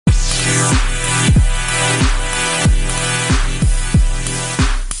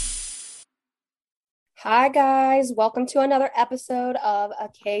Hi, guys. Welcome to another episode of A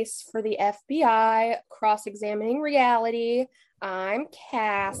Case for the FBI Cross-Examining Reality. I'm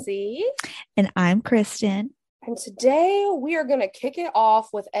Cassie, And I'm Kristen. and today we are going to kick it off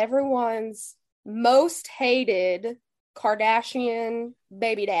with everyone's most hated Kardashian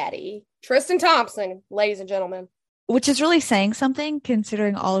baby daddy, Tristan Thompson, ladies and gentlemen. Which is really saying something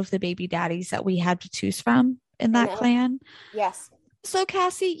considering all of the baby daddies that we had to choose from in I that know. clan. Yes. So,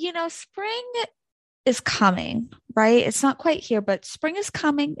 Cassie, spring is coming, right? It's not quite here, but spring is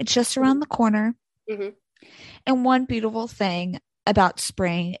coming. It's just around the corner. Mm-hmm. And one beautiful thing about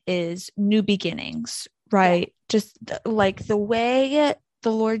spring is new beginnings, Yeah. right? Just like the way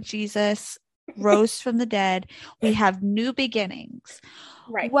the Lord Jesus rose from the dead, we have new beginnings.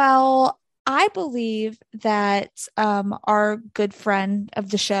 Right. Well, I believe that our good friend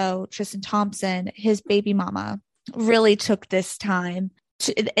of the show, Tristan Thompson, his baby mama, really took this time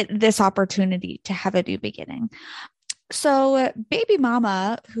this opportunity to have a new beginning. So, baby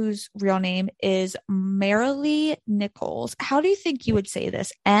mama, whose real name is Marilee Nichols, how do you think you would say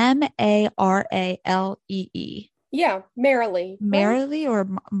this? Marale. Yeah, Marilee, right? Marilee or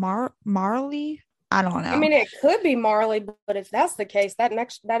Marley? I don't I know. mean, it could be Marley, but if that's the case, that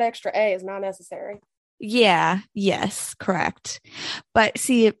extra A is not necessary. Yeah, yes, correct. But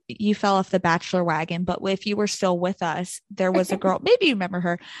see, you fell off the bachelor wagon. But if you were still with us, there was a girl, maybe you remember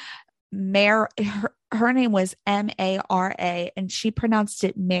her. Her name was Mara, and she pronounced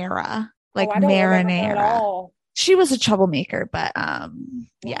it Mara, Oh, like I don't remember her at marinara. all. She was a troublemaker, but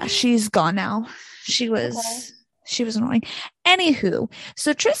yeah, she's gone now. She Okay. was she was annoying. Anywho,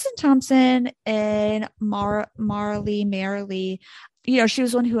 so Tristan Thompson and Marilee, she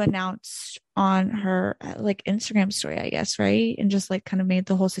was one who announced on her like Instagram story, I guess, right? And just like kind of made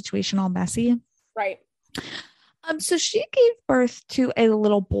the whole situation all messy. Right. So she gave birth to a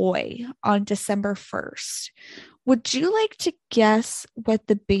little boy on December 1st. Would you like to guess what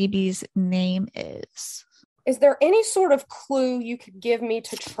the baby's name is? Is there any sort of clue you could give me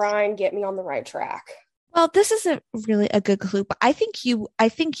to try and get me on the right track? Well, this isn't really a good clue, but I think you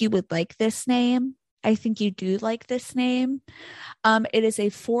would like this name. I think you do like this name. It is a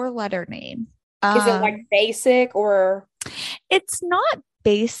four-letter name. Is it like Um, basic or it's not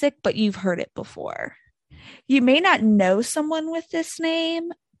basic, but you've heard it before. You may not know someone with this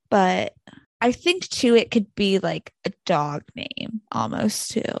name, but I think too it could be like a dog name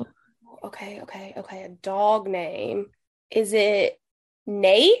almost too. okay, a dog name? Is it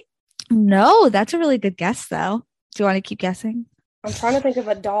Nate? No, that's a really good guess though. Do you want to keep guessing? I'm trying to think of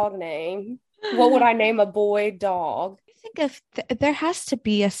a dog name. What would I name a boy dog? I think if there has to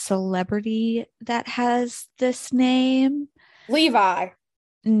be a celebrity that has this name. Levi.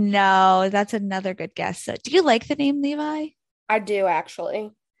 No, that's another good guess. So, do you like the name Levi? I do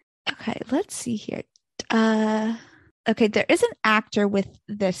actually. Okay, let's see here. Uh, okay, there is an actor with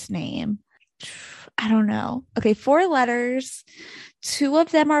this name. I don't know. Okay, four letters. Two of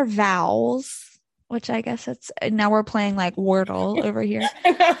them are vowels, which I guess it's now we're playing like Wordle over here.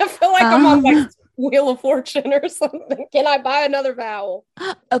 I feel like I'm on like Um, Wheel of Fortune or something. Can I buy another vowel?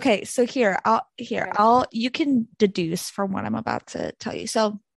 okay, so Okay. you can deduce from what I'm about to tell you.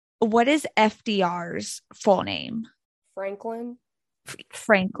 So, what is FDR's full name? Franklin.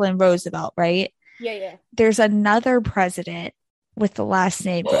 Franklin Roosevelt, right? Yeah, yeah. There's another president with the last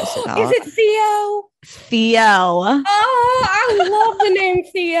name Is Roosevelt. it Theo? Theo. Oh, I love the name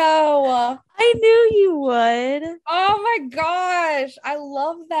Theo. I knew you would. Oh my gosh, I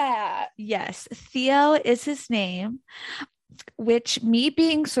love that. Yes, Theo is his name, which me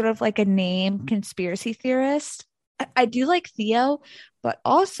being sort of like a name conspiracy theorist, I do like Theo, but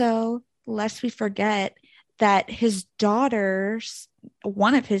also, lest we forget that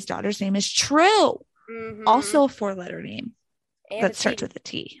one of his daughters' name is True, Mm-hmm. also a four-letter name And a that starts T. with a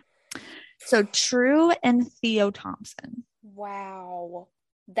T. So True and Theo Thompson. Wow.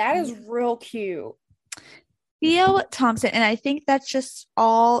 That is Yeah. real cute. Theo Thompson, and I think that's just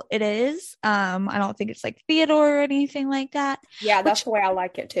all it is. I don't think it's like Theodore or anything like that. Yeah, that's Which, the way I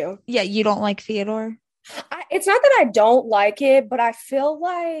like it too. yeah, you don't like Theodore. It's not that I don't like it, but I feel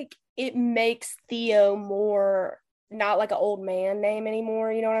like it makes Theo more not like an old man name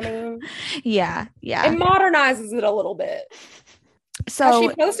anymore. You know what I mean? Yeah, It yeah. modernizes it a little bit. Has she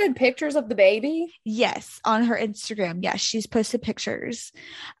So posted pictures of the baby? yes, on her Instagram, yes, she's posted pictures.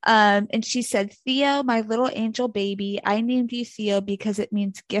 And she said, Theo, my little angel baby, I named you Theo because it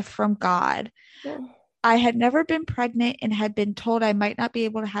means gift from God. I had never been pregnant and had been told I might not be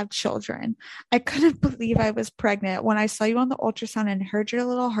able to have children. I couldn't believe I was pregnant. When I saw you on the ultrasound and heard your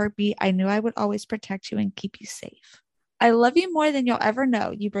little heartbeat, I knew I would always protect you and keep you safe. I love you more than you'll ever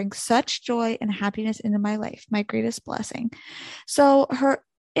know. You bring such joy and happiness into my life, my greatest blessing. So her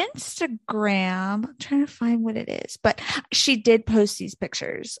Instagram, I'm trying to find what it is, but she did post these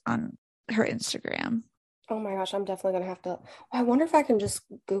pictures on her Instagram. Oh my gosh, I'm definitely gonna have to. I wonder if I can just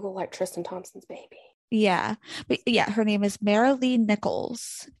Google like Tristan Thompson's baby. Yeah. But yeah, her name is Marilee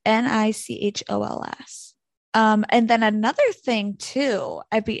Nichols, Nichols. And then another thing too,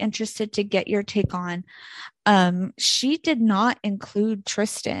 I'd be interested to get your take on. She did not include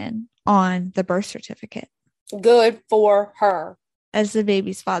Tristan on the birth certificate Good for her. as the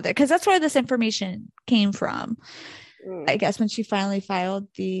baby's father, because that's where this information came from. I guess when she finally filed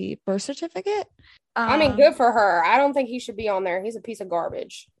the birth certificate. I mean, good for her. I don't think he should be on there. He's a piece of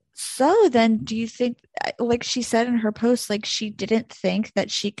garbage. So then do you think, like she said in her post, like she didn't think that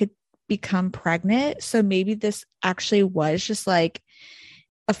she could become pregnant? So maybe this actually was just like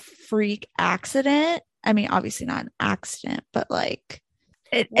a freak accident. I mean, obviously not an accident, but like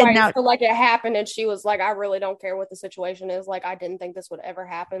right. And now, so like it happened and she was like, I really don't care what the situation is. Like, I didn't think this would ever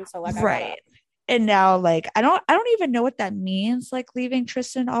happen. So like, right. And now like I don't even know what that means, like leaving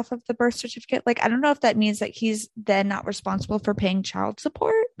Tristan off of the birth certificate. Like I don't know if that means that he's then not responsible for paying child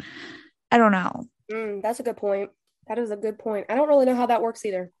support. I don't know. That's a good point. That is a good point. I don't really know how that works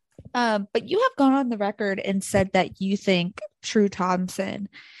either. But you have gone on the record and said that you think True Thompson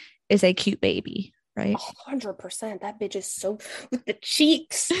is a cute baby, right? 100%. That bitch is so with the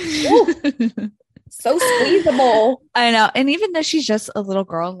cheeks. So squeezable. I know. And even though she's just a little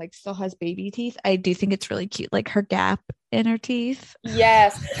girl and like still has baby teeth, I do think it's really cute, like her gap in her teeth.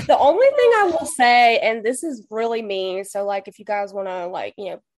 Yes. The only thing I will say, and this is really mean, so like if you guys want to like,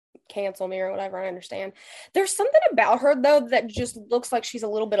 cancel me or whatever, I understand. There's something about her though that just looks like she's a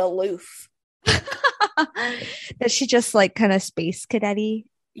little bit aloof. That she just like kind of space cadet-y.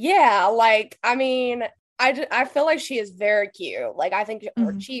 Yeah, like I mean, I feel like she is very cute. Like I think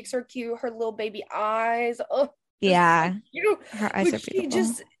her cheeks are cute, her little baby eyes. Oh, yeah, so her eyes are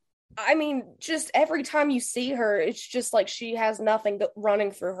beautiful. Just every time you see her, it's just like she has nothing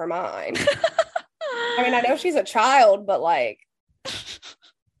running through her mind. I mean, I know she's a child, but like,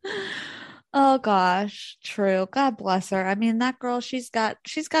 oh gosh, true. God bless her. I mean, that girl, she's got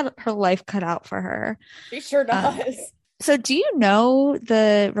her life cut out for her. She sure does. So do you know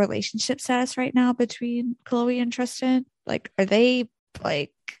the relationship status right now between Chloe and Tristan? Like, are they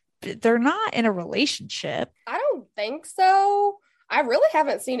like, they're not in a relationship? I don't think so. I really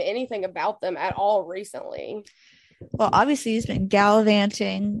haven't seen anything about them at all recently. Well, obviously he's been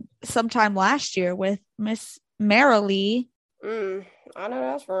gallivanting sometime last year with Miss Marilee. I know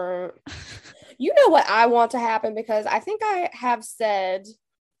that's right. You know what I want to happen, because I think I have said,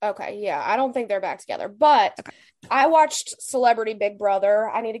 okay, yeah, I don't think they're back together, but okay. I watched Celebrity Big Brother.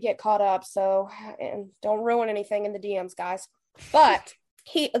 I need to get caught up, and don't ruin anything in the DMs, guys. But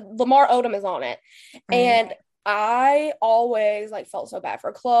Lamar Odom is on it. Right. And I always like felt so bad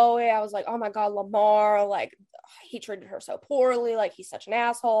for Chloe. I was like, oh my God, Lamar, like he treated her so poorly. Like he's such an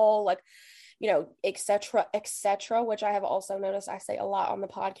asshole. Like, etc., which I have also noticed I say a lot on the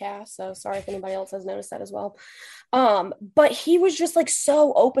podcast. So sorry if anybody else has noticed that as well. But he was just like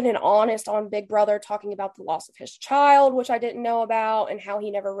so open and honest on Big Brother, talking about the loss of his child, which I didn't know about, and how he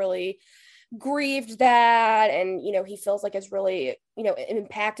never really grieved that. And, he feels like it's really, it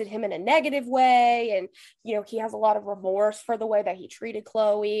impacted him in a negative way. And, he has a lot of remorse for the way that he treated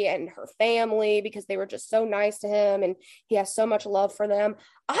Chloe and her family, because they were just so nice to him and he has so much love for them.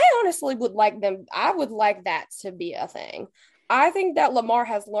 I honestly would like that to be a thing. I think that Lamar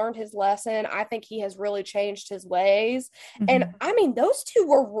has learned his lesson. I think he has really changed his ways. Mm-hmm. And I mean, those two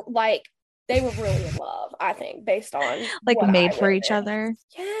were like, they were really in love, I think, based on like made for each other.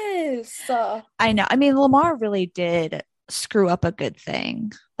 Yes. I know. I mean, Lamar really did screw up a good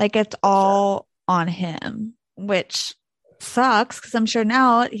thing. Like it's all on him, which sucks, because I'm sure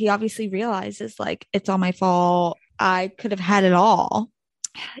now he obviously realizes like it's all my fault. I could have had it all.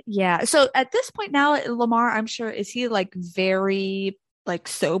 Yeah. So at this point now, Lamar, I'm sure, is he like very like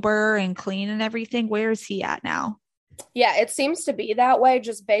sober and clean and everything? Where is he at now? Yeah, it seems to be that way,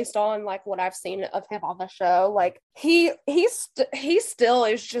 just based on like what I've seen of him on the show. Like he still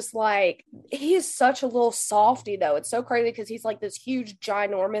is just like, he is such a little softy though. It's so crazy because he's like this huge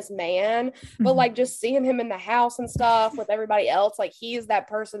ginormous man, but like just seeing him in the house and stuff with everybody else, like he is that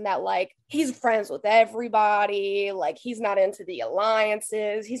person that like he's friends with everybody. Like he's not into the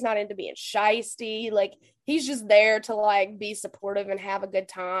alliances, he's not into being shysty. Like he's just there to like be supportive and have a good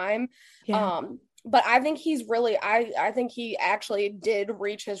time. Yeah. But I think he's really, I think he actually did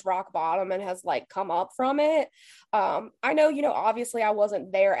reach his rock bottom and has like come up from it. I know, obviously I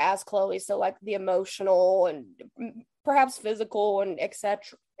wasn't there as Chloe. So like the emotional and perhaps physical and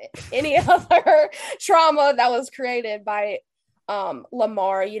etc. any other trauma that was created by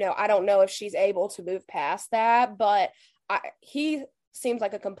Lamar. You know, I don't know if she's able to move past that, but he seems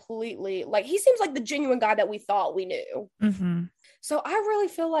like a completely, like, he seems like the genuine guy that we thought we knew. Mm-hmm. So I really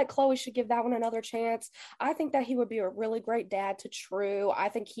feel like Chloe should give that one another chance. I think that he would be a really great dad to True. I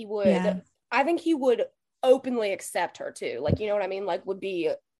think he would openly accept her too. Like, you know what I mean? Like, would be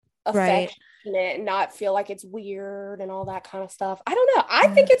affectionate and not feel like it's weird and all that kind of stuff. I don't know. I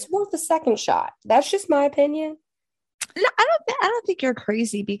think it's worth a second shot. That's just my opinion. No, I don't think you're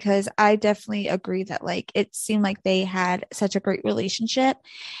crazy, because I definitely agree that like it seemed like they had such a great relationship,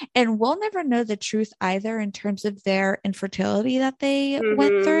 and we'll never know the truth either in terms of their infertility that they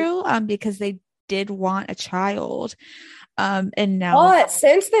went through, because they did want a child. And now, but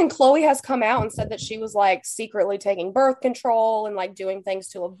since then, Chloe has come out and said that she was like secretly taking birth control and like doing things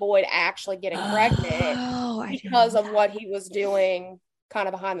to avoid actually getting pregnant because of what he was doing kind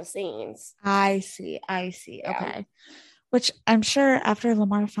of behind the scenes. I see. Yeah. Okay. Which I'm sure after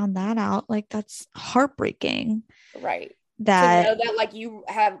Lamar found that out, like, that's heartbreaking. Right. That, to know that like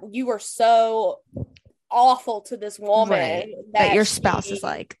you were so awful to this woman that your spouse is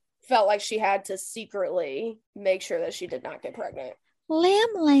like, felt like she had to secretly make sure that she did not get pregnant.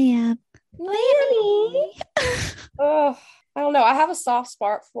 Lammy. Oh, I don't know. I have a soft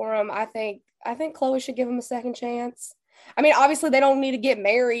spot for him. I think Chloe should give him a second chance. I mean, obviously they don't need to get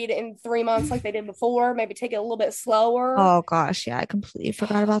married in 3 months like they did before. Maybe take it a little bit slower. Oh gosh, yeah, I completely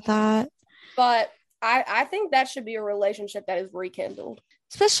forgot about that. But I think that should be a relationship that is rekindled.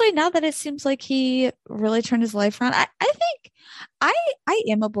 Especially now that it seems like he really turned his life around. I think I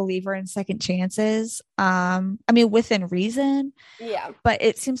am a believer in second chances. I mean, within reason. Yeah. But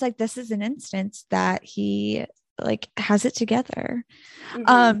it seems like this is an instance that he like has it together.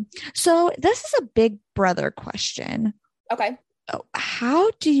 So this is a Big Brother question. Okay. Oh,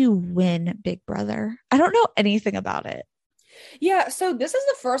 how do you win Big Brother? I don't know anything about it. Yeah, so this is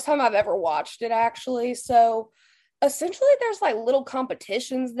the first time I've ever watched it, actually. So essentially there's like little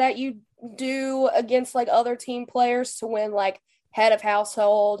competitions that you do against like other team players to win like head of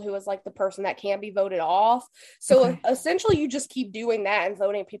household, who is like the person that can be voted off. So essentially you just keep doing that and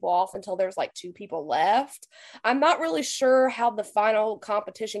voting people off until there's like 2 people left. I'm not really sure how the final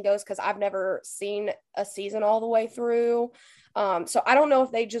competition goes because I've never seen a season all the way through. So I don't know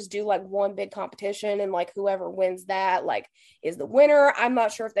if they just do like one big competition and like whoever wins that like is the winner. I'm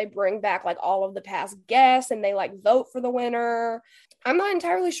not sure if they bring back like all of the past guests and they like vote for the winner. I'm not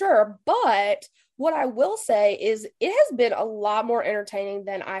entirely sure, but what I will say is it has been a lot more entertaining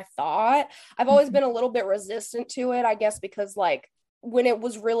than I thought. I've always been a little bit resistant to it, I guess, because like when it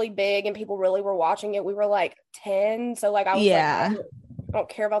was really big and people really were watching it, we were like 10. So like I was like, I don't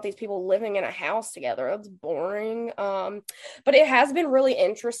care about these people living in a house together. It's boring. But it has been really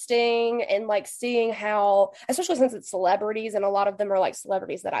interesting and like seeing how, especially since it's celebrities and a lot of them are like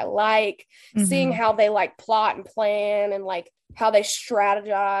celebrities that I like, seeing how they like plot and plan and like how they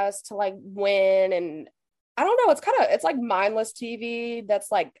strategize to like win. And I don't know, it's like mindless TV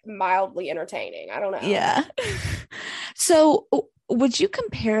that's like mildly entertaining. I don't know. Yeah. So would you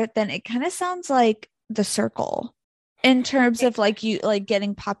compare it then? It kind of sounds like The Circle in terms of like you like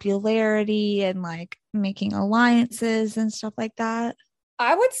getting popularity and like making alliances and stuff like that.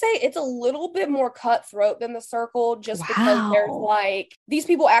 I would say it's a little bit more cutthroat than The Circle just because there's like these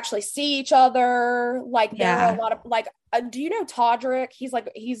people actually see each other. Like there are a lot of like, do you know Todrick? He's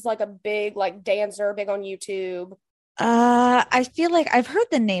like a big like dancer, big on YouTube. I feel like I've heard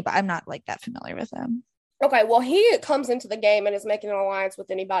the name, but I'm not like that familiar with him. Okay, well, he comes into the game and is making an alliance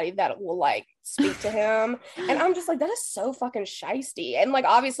with anybody that will, like, speak to him. And I'm just like, that is so fucking shisty. And, like,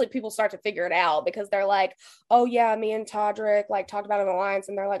 obviously people start to figure it out because they're like, oh, yeah, me and Todrick, like, talked about an alliance.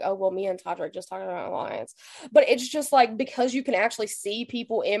 And they're like, oh, well, me and Todrick just talked about an alliance. But it's just, like, because you can actually see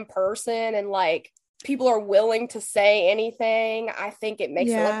people in person and, like, people are willing to say anything, I think it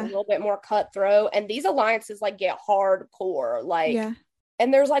makes it, like, a little bit more cutthroat. And these alliances, like, get hardcore. Like,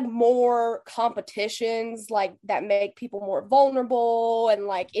 and there's like more competitions like that make people more vulnerable. And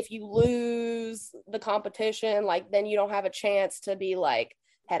like, if you lose the competition, like then you don't have a chance to be like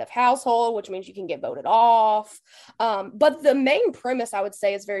head of household, which means you can get voted off. But the main premise I would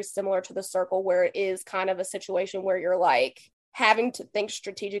say is very similar to The Circle, where it is kind of a situation where you're like having to think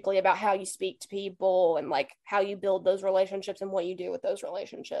strategically about how you speak to people and like how you build those relationships and what you do with those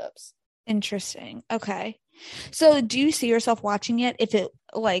relationships. Interesting. Okay. So do you see yourself watching it if it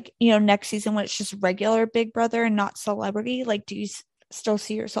like, you know, next season when it's just regular Big Brother and not celebrity? Like, do you still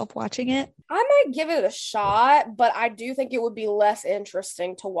see yourself watching it? I might give it a shot, but I do think it would be less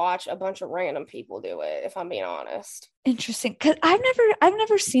interesting to watch a bunch of random people do it, if I'm being honest. Interesting. Cause I've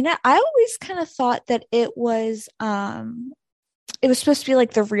never seen it. I always kind of thought that it was supposed to be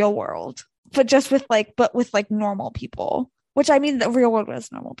like the real world, but with like normal people, which I mean, the real world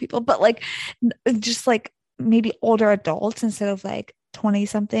was normal people, but like just like maybe older adults instead of like 20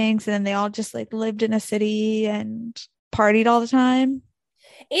 somethings. And then they all just like lived in a city and partied all the time.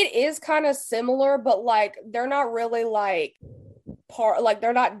 It is kind of similar, but like they're not really like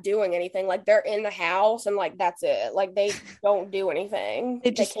they're not doing anything. Like they're in the house and like that's it. Like they don't do anything.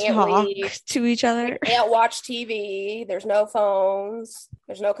 They They just can't talk leave. to each They other. can't watch TV. There's no phones.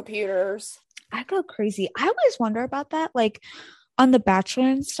 There's no computers. I go crazy. I always wonder about that. Like on The Bachelor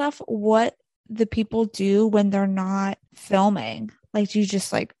and stuff, what the people do when they're not filming. Like, do you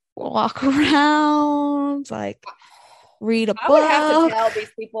just like walk around, like read a I would have to book? tell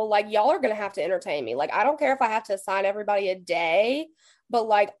these people, like, y'all are gonna have to entertain me. Like, I don't care if I have to assign everybody a day, but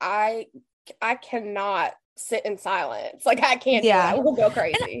like I cannot sit in silence. Like I can't do it. Yeah. I will go And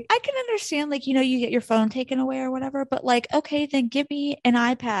crazy. I can understand, like, you get your phone taken away or whatever, but like, okay, then give me an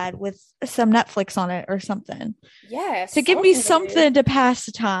iPad with some Netflix on it or something Yes, to give me something to do. something to pass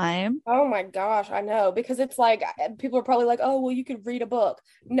the time. Oh my gosh, I know. Because it's like people are probably like, oh, well, you could read a book.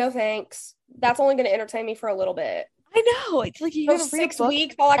 No, thanks. That's only going to entertain me for a little bit. I know. It's like you're So gonna read a six book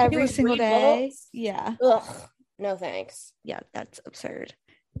weeks, all I can do every is single read day. books. Yeah. Ugh, no thanks. Yeah, that's absurd.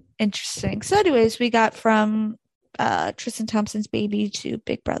 Interesting. So, anyways, we got from Tristan Thompson's baby to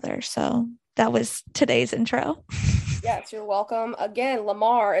Big Brother. So that was today's intro. Yes, you're welcome. Again,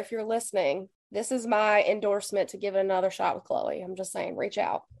 Lamar, if you're listening, this is my endorsement to give it another shot with Chloe. I'm just saying, reach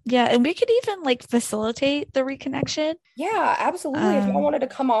out. Yeah, and we could even like facilitate the reconnection. Yeah, absolutely. If y'all wanted to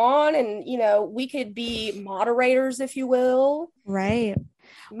come on and, we could be moderators, if you will. Right.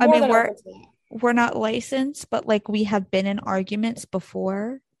 I More mean, than open to we're not licensed, but like we have been in arguments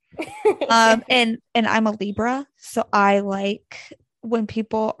before. that. And I'm a Libra, so I like when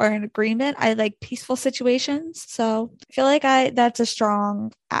people are in agreement. I like peaceful situations. So I feel like that's a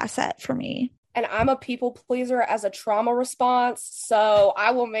strong asset for me. And I'm a people pleaser as a trauma response. So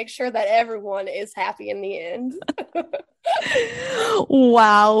I will make sure that everyone is happy in the end.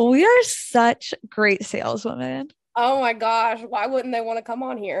 Wow, we are such great saleswomen. Oh my gosh. Why wouldn't they want to come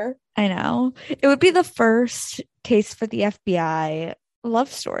on here? I know. It would be the first case for the FBI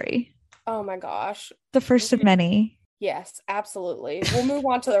love story. Oh my gosh. The first of many. Yes, absolutely. We'll move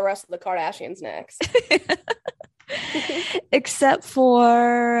on to the rest of the Kardashians next. Except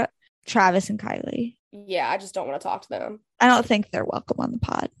for Travis and Kylie. Yeah, I just don't want to talk to them. I don't think they're welcome on the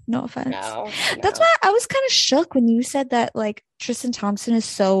pod. No offense. No. That's why I was kind of shook when you said that like Tristan Thompson is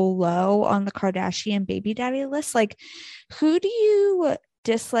so low on the Kardashian baby daddy list. Like, who do you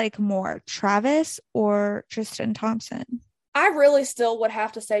dislike more, Travis or Tristan Thompson? I really still would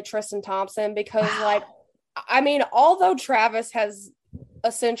have to say Tristan Thompson because, Wow. like, I mean, although Travis has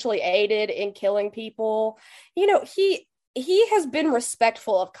essentially aided in killing people, he has been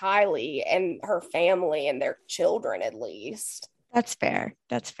respectful of Kylie and her family and their children, at least. That's fair.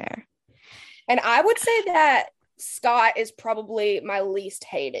 That's fair. And I would say that Scott is probably my least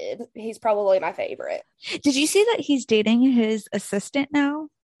hated. He's probably my favorite. Did you see that he's dating his assistant now?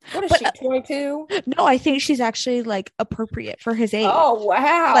 What is she, 22? No, I think she's actually like appropriate for his age. Oh,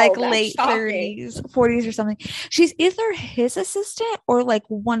 wow. Like That's late shocking. 30s, 40s or something. She's either his assistant or like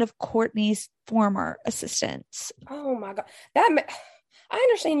one of Courtney's former assistants. Oh my God. I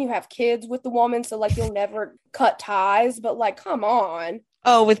understand you have kids with the woman, so like you'll never cut ties, but like, come on.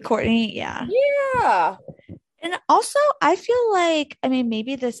 Oh, with Courtney? Yeah. Yeah. And also, I feel like, I mean,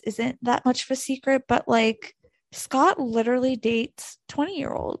 maybe this isn't that much of a secret, but like Scott literally dates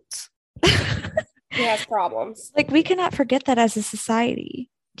 20-year-olds. He has problems. Like, we cannot forget that as a society.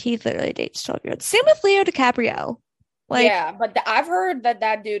 He literally dates 12-year-olds. Same with Leo DiCaprio. Like, yeah, but I've heard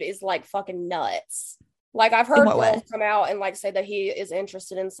that dude is like fucking nuts. Like I've heard girls come out and like say that he is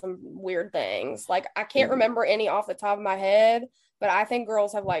interested in some weird things. Like I can't remember any off the top of my head, but I think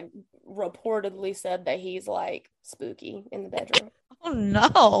girls have like reportedly said that he's like spooky in the bedroom. Oh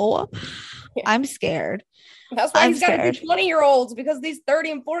no. Yeah. I'm scared. That's why he's got to do 20-year-olds because these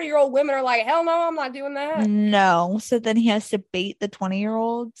 30 and 40-year-old women are like, hell no, I'm not doing that. No. So then he has to bait the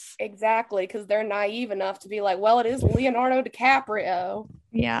 20-year-olds. Exactly, because they're naive enough to be like, well, it is Leonardo DiCaprio.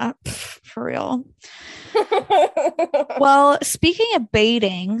 Yeah, for real. Well, speaking of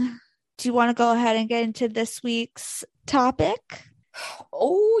baiting, do you want to go ahead and get into this week's topic?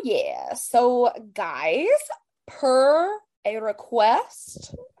 Oh, yeah. So, guys, per a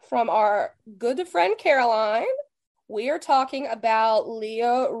request from our good friend Caroline, we are talking about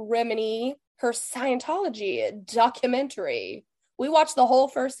Leah Remini her Scientology documentary. We watched the whole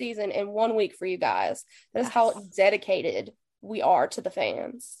first season in 1 week for you guys. That is how dedicated we are to the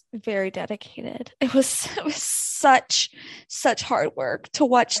fans. Very dedicated. It was such hard work to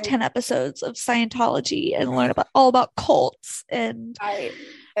watch 10 episodes of Scientology and learn all about cults and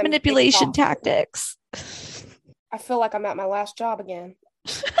manipulation tactics. I feel like I'm at my last job again.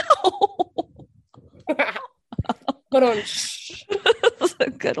 But that's a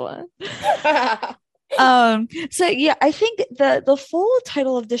good one. So yeah, I think the full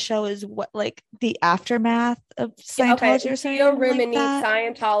title of the show is what, like, the aftermath of Scientology, or something Remini, like that.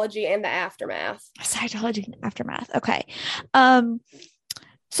 Scientology and the aftermath. Scientology and aftermath. Okay.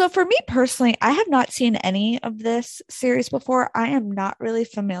 So for me personally, I have not seen any of this series before. I am not really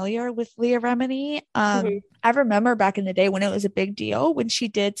familiar with Leah Remini. I remember back in the day when it was a big deal when she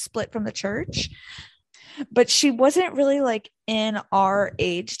did split from the church, but she wasn't really like in our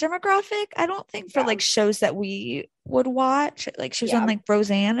age demographic, I don't think, for like shows that we would watch. Like she was on like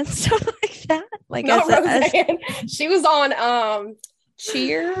Roseanne and stuff like that. Like Roseanne. She was on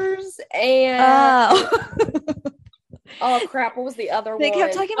Cheers and oh crap, what was the other one? They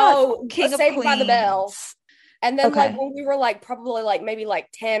kept talking about King of Saved by the Bell. And then Okay. like when we were like probably like maybe like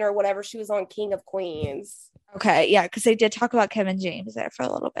 10 or whatever, she was on King of Queens. Okay, yeah, because they did talk about Kevin James there for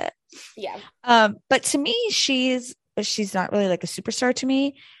a little bit. Yeah. But to me, she's not really like a superstar to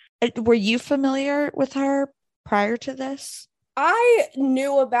me. Were you familiar with her prior to this? I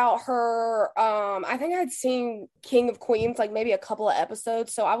knew about her. I think I'd seen King of Queens like maybe a couple of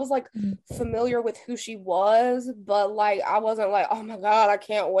episodes, so I was like familiar with who she was, but like I wasn't like, oh my god, I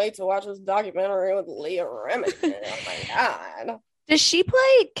can't wait to watch this documentary with Leah Remini. Oh my god. Does she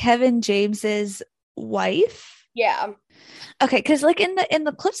play Kevin James's wife? Yeah. Okay, because like in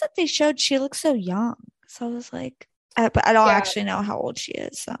the clips that they showed, she looks so young. So I was like, but I don't actually know how old she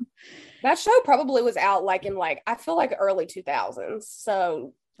is. So that show probably was out like in like I feel like early 2000s.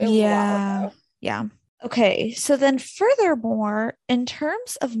 So it was a while ago. Yeah. Okay. So then furthermore, in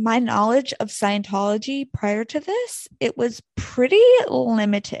terms of my knowledge of Scientology prior to this, it was pretty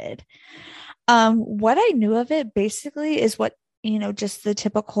limited. What I knew of it basically is what, just the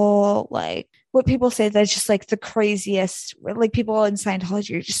typical, like what people say, that's just like the craziest, like people in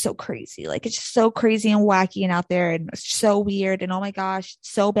Scientology are just so crazy. Like it's just so crazy and wacky and out there and it's so weird. And oh my gosh,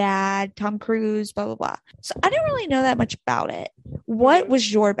 so bad. Tom Cruise, blah, blah, blah. So I didn't really know that much about it. What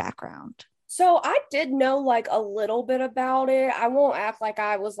was your background? So I did know like a little bit about it. I won't act like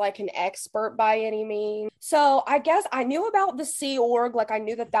I was like an expert by any means. So I guess I knew about the Sea Org. Like I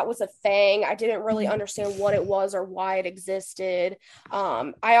knew that was a thing. I didn't really understand what it was or why it existed.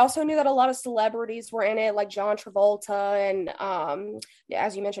 I also knew that a lot of celebrities were in it, like John Travolta and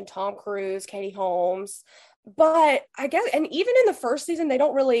as you mentioned, Tom Cruise, Katie Holmes. But I guess, and even in the first season, they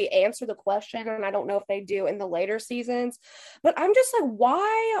don't really answer the question. And I don't know if they do in the later seasons. But I'm just like,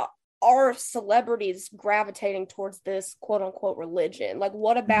 why are celebrities gravitating towards this quote unquote religion? Like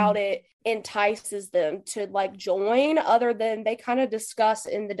what about it entices them to like join, other than they kind of discuss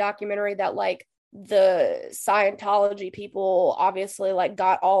in the documentary that like the Scientology people obviously like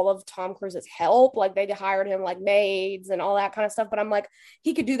got all of Tom Cruise's help, like they hired him like maids and all that kind of stuff, but I'm like,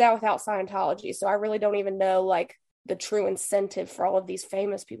 he could do that without Scientology. So I really don't even know like the true incentive for all of these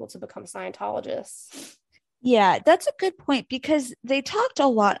famous people to become Scientologists. Yeah, that's a good point, because they talked a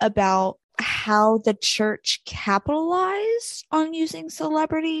lot about how the church capitalized on using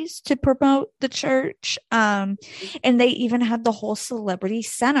celebrities to promote the church. And they even had the whole celebrity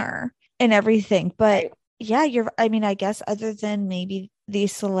center and everything. But yeah, I guess other than maybe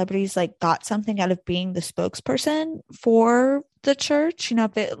these celebrities like got something out of being the spokesperson for the church,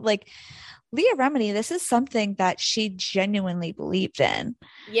 if it like Leah Remini, this is something that she genuinely believed in.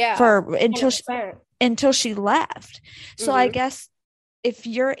 Yeah. Until she left. So I guess if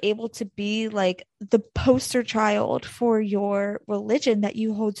you're able to be like the poster child for your religion that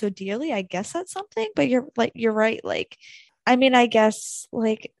you hold so dearly, I guess that's something. But you're right. Like, I guess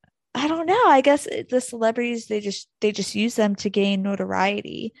like, I don't know. I guess the celebrities, they just use them to gain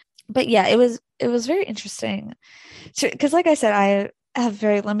notoriety. But yeah, it was very interesting. So, because like I said, I have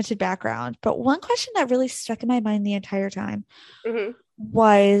very limited background, but one question that really stuck in my mind the entire time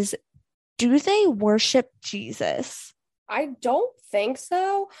was, do they worship Jesus? I don't think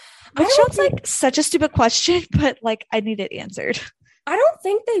so. Which sounds like such a stupid question, but like I need it answered. I don't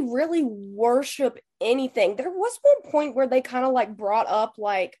think they really worship anything. There was one point where they kind of like brought up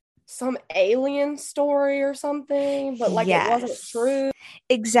like some alien story or something, but like it wasn't true.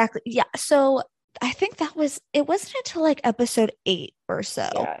 Exactly. Yeah. So I think it wasn't until like episode 8 or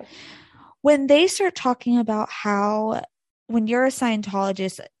so when they start talking about how when you're a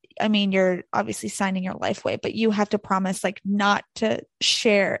Scientologist, I mean, you're obviously signing your life away, but you have to promise like not to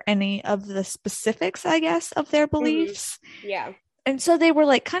share any of the specifics, I guess, of their beliefs. Yeah. And so they were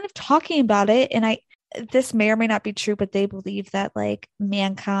like kind of talking about it. And this may or may not be true, but they believe that like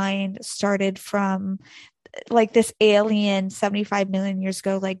mankind started from like this alien 75 million years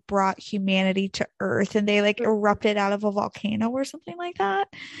ago, like brought humanity to Earth, and they like erupted out of a volcano or something like that.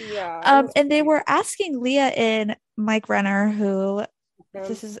 Yeah. And they were asking Leah and Mike Renner, who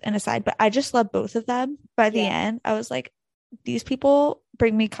this is an aside, but I just love both of them. By the end, I was like, these people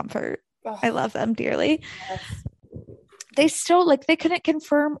bring me comfort. I love them dearly. Yes. They still like they couldn't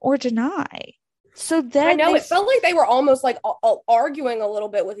confirm or deny. So then I know it felt like they were almost like arguing a little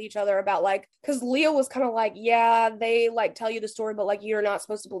bit with each other about like, because Leah was kind of like, yeah, they like tell you the story, but like you're not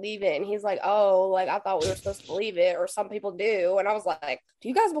supposed to believe it. And he's like, oh, like I thought we were supposed to believe it, or some people do. And I was like, do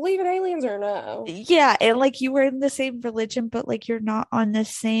you guys believe in aliens or no? Yeah, and like you were in the same religion, but like you're not on the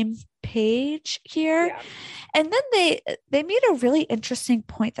same page here. Yeah. And then they made a really interesting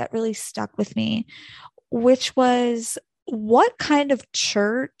point that really stuck with me, which was what kind of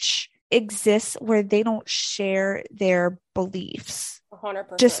church exists where they don't share their beliefs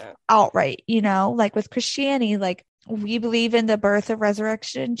 100%. just outright, you know, like with Christianity, like we believe in the birth and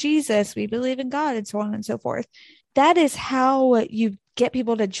resurrection of Jesus, we believe in God, and so on and so forth. That is how you get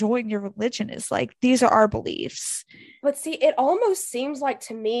people to join your religion, is like, these are our beliefs. But see, it almost seems like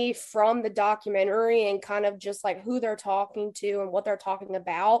to me from the documentary and kind of just like who they're talking to and what they're talking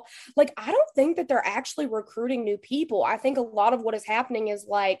about, like, I don't think that they're actually recruiting new people. I think a lot of what is happening is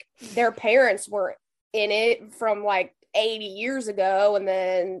like their parents were in it from like 80 years ago, and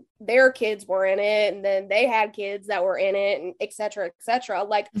then their kids were in it, and then they had kids that were in it, and et cetera, et cetera.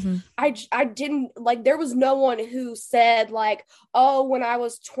 Like, I didn't like, there was no one who said like, oh, when I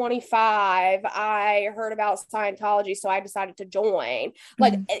was 25 I heard about Scientology, so I decided to join.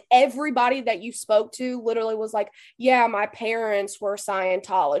 Like, everybody that you spoke to literally was like, yeah, my parents were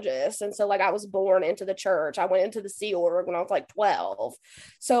Scientologists, and so like I was born into the church, I went into the Sea Org when I was like 12.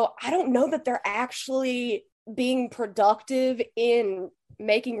 So I don't know that they're actually being productive in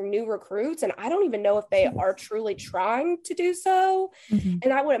making new recruits, and I don't even know if they are truly trying to do so.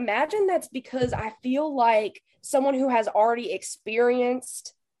 And I would imagine that's because I feel like someone who has already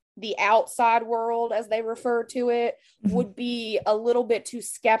experienced the outside world, as they refer to it, would be a little bit too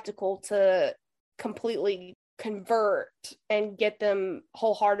skeptical to completely convert and get them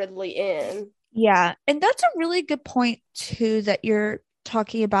wholeheartedly in. Yeah, and that's a really good point too that you're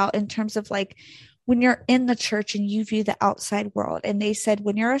talking about, in terms of like when you're in the church and you view the outside world. And they said,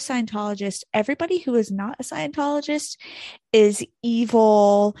 when you're a Scientologist, everybody who is not a Scientologist is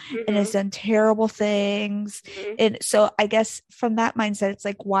evil and has done terrible things. And so I guess from that mindset, it's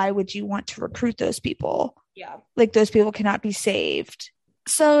like, why would you want to recruit those people? Yeah. Like, those people cannot be saved.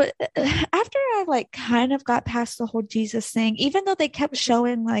 So after I like kind of got past the whole Jesus thing, even though they kept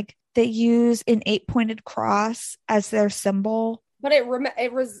showing like they use an 8-pointed cross as their symbol, but it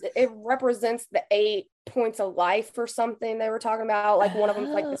represents the 8 points of life or something they were talking about. Like, one of them's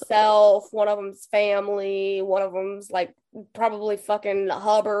like the self, one of them's family, one of them's like probably fucking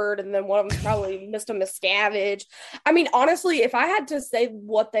Hubbard, and then one of them's probably Mr. Miscavige. I mean, honestly, if I had to say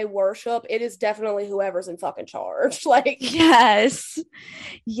what they worship, it is definitely whoever's in fucking charge. Like, yes,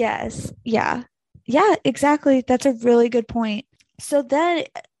 yeah, exactly. That's a really good point. So then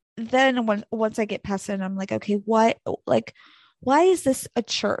once I get past it, I'm like, okay, what, like, why is this a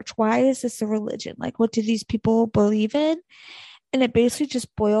church? Why is this a religion? Like, what do these people believe in? And it basically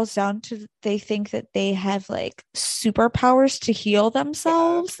just boils down to, they think that they have like superpowers to heal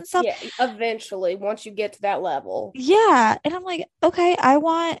themselves and stuff. Yeah, eventually, once you get to that level. Yeah. And I'm like, okay, I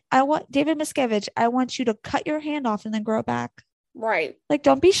want David Miscavige, I want you to cut your hand off and then grow it back. Right. Like,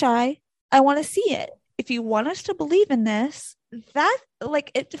 don't be shy. I want to see it. If you want us to believe in this, that like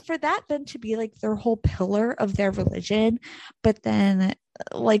it, for that then to be like their whole pillar of their religion, but then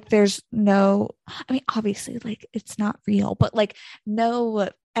like there's no, I mean, obviously like it's not real, but like no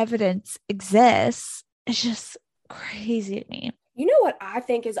evidence exists. It's just crazy to me. You know what I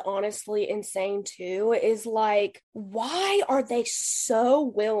think is honestly insane too is like, why are they so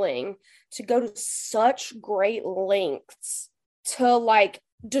willing to go to such great lengths to like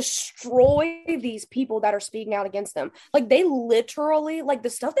destroy these people that are speaking out against them? Like, they literally, like, the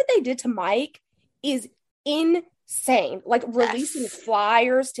stuff that they did to Mike is insane. Like, releasing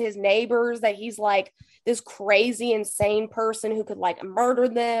flyers to his neighbors that he's like this crazy insane person who could like murder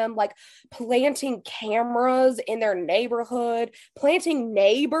them, like planting cameras in their neighborhood, planting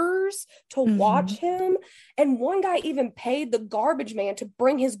neighbors to watch him, and one guy even paid the garbage man to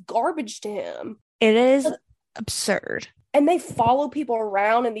bring his garbage to him. It is absurd. and they follow people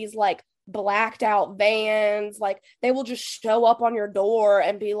around in these like blacked out vans. Like they will just show up on your door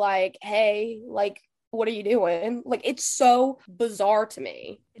and be like, hey, like, what are you doing? Like, it's so bizarre to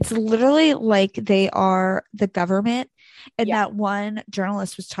me. It's literally like they are the government. And Yeah. that one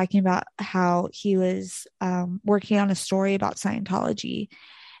journalist was talking about how he was working on a story about Scientology.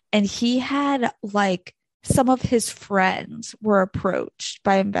 And he had like some of his friends were approached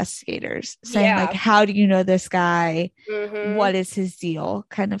by investigators saying, like, Yeah. how do you know this guy? Mm-hmm. What is his deal?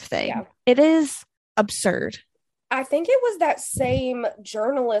 Kind of thing. Yeah. It is absurd. I think it was that same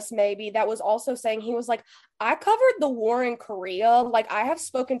journalist, maybe, that was also saying, he was like, I covered the war in Korea. Like, I have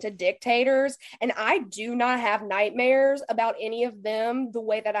spoken to dictators, and I do not have nightmares about any of them the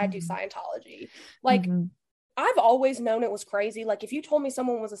way that I do Mm-hmm. Scientology. Like, Mm-hmm. I've always known it was crazy. Like, if you told me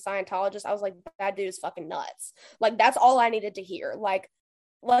someone was a Scientologist, I was like, that dude is fucking nuts. Like, that's all I needed to hear. Like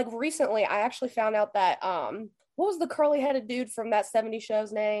recently, I actually found out that what was the curly headed dude from that 70s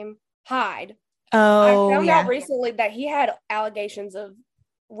show's name? Hyde. I Oh, found out yeah. recently that he had allegations of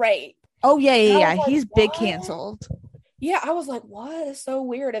rape. Oh, yeah, And yeah, I yeah. was like, He's big what? canceled. Yeah, I was like, what? It's so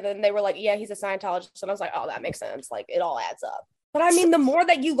weird. And then they were like, yeah, he's a Scientologist. And I was like, oh, that makes sense. Like, it all adds up. But I mean, the more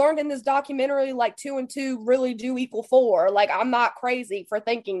that you learned in this documentary, like 2 and 2 really do equal 4. Like, I'm not crazy for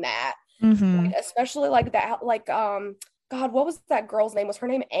thinking that. Mm-hmm. Like, especially like that, like, God, what was that girl's name? Was her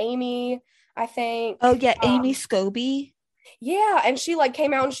name Amy? I think. Oh, yeah. Amy Scobie. Yeah, and she like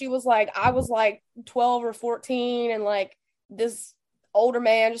came out and she was like, I was like 12 or 14, and like this older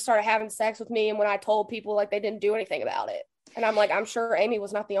man just started having sex with me, and when I told people, like, they didn't do anything about it. And I'm like, I'm sure Amy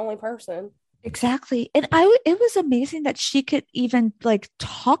was not the only person. Exactly. And it was amazing that she could even like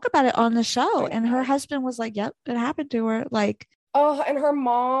talk about it on the show. And her husband was like, yep, it happened to her. Like, Oh, and her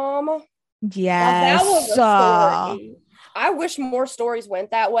mom. Now that was yes. a story. I wish more stories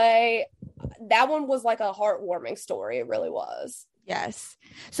went that way. That one was like a heartwarming story. It really was. Yes.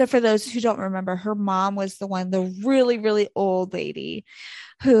 So for those who don't remember, her mom was the one, the really, really old lady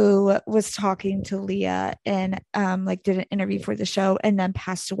who was talking to Leah and like did an interview for the show and then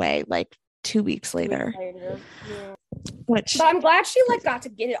passed away like 2 weeks later. Yeah. Which, but I'm glad she like got to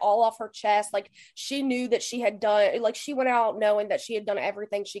get it all off her chest. Like, she knew that she had done, like, she went out knowing that she had done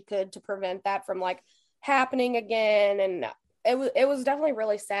everything she could to prevent that from like happening again. And it was definitely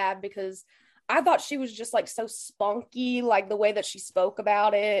really sad because I thought she was just like so spunky, like the way that she spoke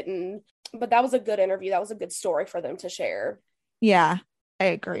about it. And but that was a good interview. That was a good story for them to share. yeah, I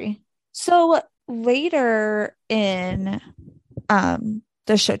agree. So later in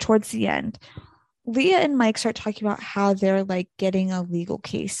the show, towards the end, Leah and Mike start talking about how they're like getting a legal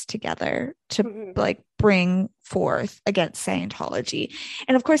case together to like bring forth against Scientology.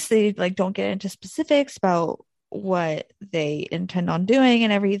 And of course they like don't get into specifics about what they intend on doing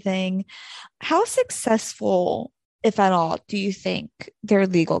and everything. How successful, if at all, do you think their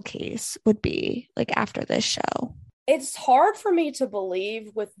legal case would be like after this show? It's hard for me to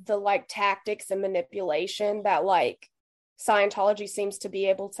believe with the like tactics and manipulation that like Scientology seems to be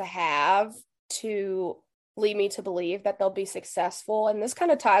able to have to lead me to believe that they'll be successful. And this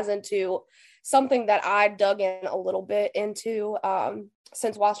kind of ties into something that I dug in a little bit into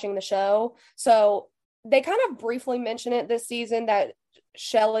since watching the show. So they kind of briefly mention it this season that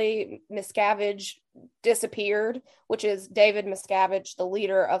Shelley Miscavige disappeared, which is David Miscavige, the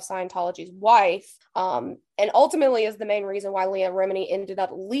leader of Scientology's wife, and ultimately is the main reason why Leah Remini ended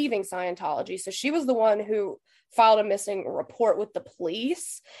up leaving Scientology. So she was the one who filed a missing report with the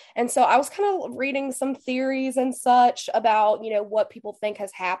police. And so I was kind of reading some theories and such about, what people think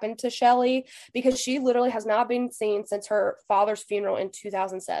has happened to Shelley, because she literally has not been seen since her father's funeral in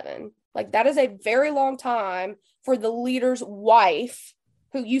 2007. Like, that is a very long time for the leader's wife,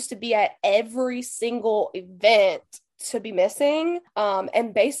 who used to be at every single event, to be missing.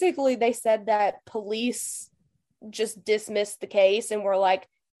 And basically they said that police just dismissed the case and were like,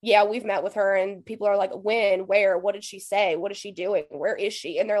 yeah, we've met with her. And people are like, when, where, what did she say? What is she doing? Where is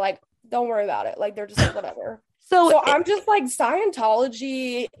she? And they're like, don't worry about it. Like, they're just like, whatever. So I'm just like,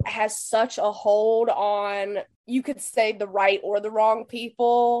 Scientology has such a hold on, you could say, the right or the wrong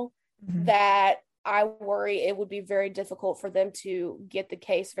people, that I worry it would be very difficult for them to get the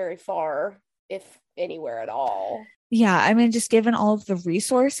case very far, if anywhere at all. Yeah, I mean, just given all of the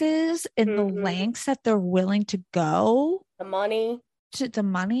resources and the lengths that they're willing to go, the money.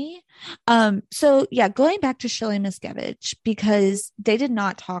 So yeah, going back to Shelley Miscavige, because they did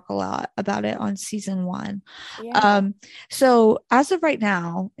not talk a lot about it on season 1. Yeah. So as of right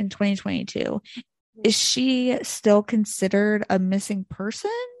now in 2022, is she still considered a missing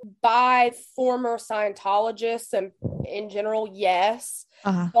person by former Scientologists and in general, yes.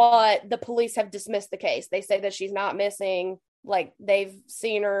 Uh-huh. But the police have dismissed the case. They say that she's not missing. Like, they've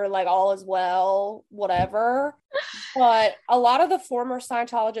seen her, like, all is well, whatever. But a lot of the former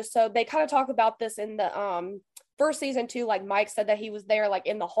Scientologists, so they kind of talk about this in the first season too. Like, Mike said that he was there, like,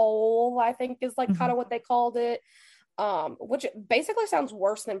 in the hole, I think is like kind of what they called it. Which basically sounds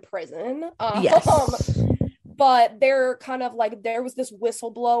worse than prison. Yes. But they're kind of like, there was this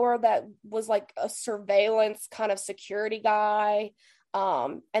whistleblower that was like a surveillance kind of security guy.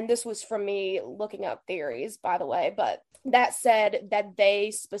 And this was from me looking up theories, by the way, but that said that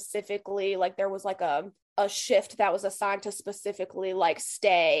they specifically, like, there was like a shift that was assigned to specifically like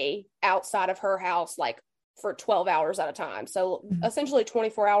stay outside of her house, like for 12 hours at a time. So essentially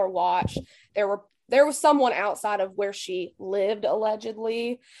 24-hour watch. There was someone outside of where she lived,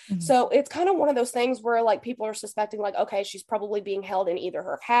 allegedly. So it's kind of one of those things where, like, people are suspecting, like, okay, she's probably being held in either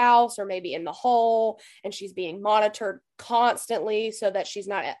her house or maybe in the hole, and she's being monitored constantly so that she's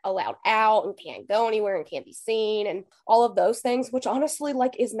not allowed out and can't go anywhere and can't be seen and all of those things, which honestly,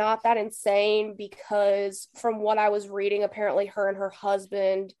 like, is not that insane, because from what I was reading, apparently her and her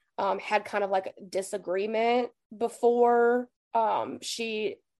husband had kind of like a disagreement before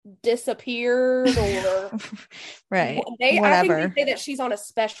she disappeared, or right, I think they say that she's on a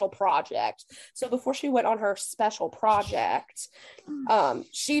special project. So before she went on her special project,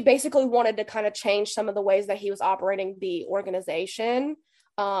 she basically wanted to kind of change some of the ways that he was operating the organization,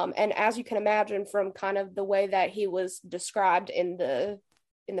 and as you can imagine from kind of the way that he was described in the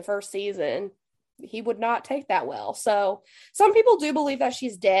first season, he would not take that well. So some people do believe that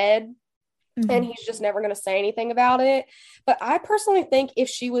she's dead, and he's just never going to say anything about it. But I personally think if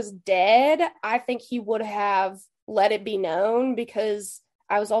she was dead, I think he would have let it be known, because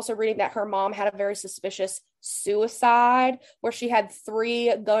I was also reading that her mom had a very suspicious suicide where she had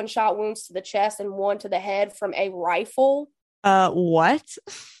 3 gunshot wounds to the chest and 1 to the head from a rifle. What?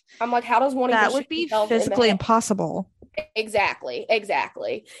 I'm like, how does one that would be physically impossible? Exactly.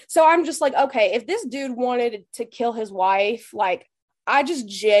 So I'm just like, okay, if this dude wanted to kill his wife, like, I just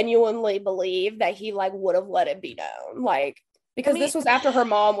genuinely believe that he, like, would have let it be known, like, because this was after her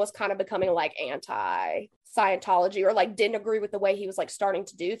mom was kind of becoming, like, anti-Scientology, or, like, didn't agree with the way he was, like, starting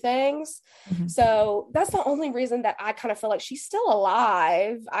to do things. So that's the only reason that I kind of feel like she's still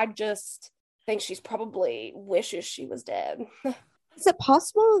alive. I just think she's probably wishes she was dead. Is it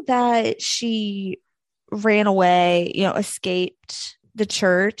possible that she ran away, escaped the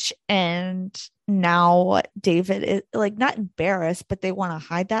church, and now David is, like, not embarrassed, but they want to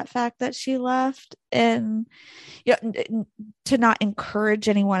hide that fact that she left, and to not encourage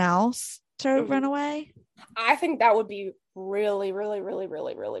anyone else to run away? I think that would be really, really, really,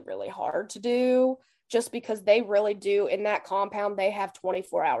 really, really, really hard to do, just because they really do, in that compound, they have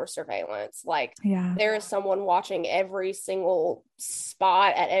 24-hour surveillance. Like, there is someone watching every single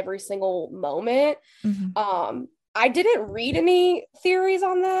spot at every single moment. I didn't read any theories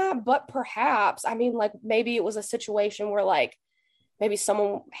on that, but perhaps, I mean, like, maybe it was a situation where, like, maybe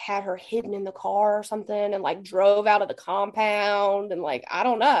someone had her hidden in the car or something and, like, drove out of the compound, and, like, I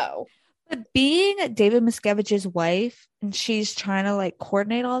don't know. But being David Miscavige's wife, and she's trying to, like,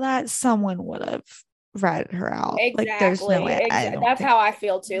 coordinate all that, someone would have ratted her out. Exactly. Like, there's no way. That's how I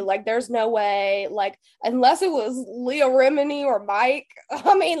feel too. Like, there's no way, like, unless it was Leah Remini or Mike.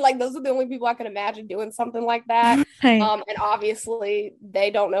 I mean, like, those are the only people I can imagine doing something like that. And obviously they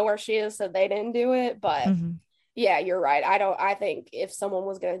don't know where she is, so they didn't do it. But yeah, you're right. I think if someone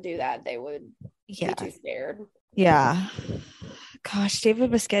was going to do that, they would be too scared. Yeah. Gosh,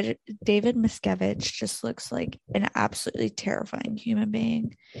 David Miscavige just looks like an absolutely terrifying human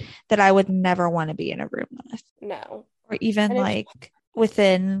being that I would never want to be in a room with. No. Or even, like,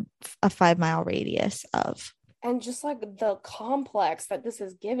 within a 5-mile radius of. And just, like, the complex that this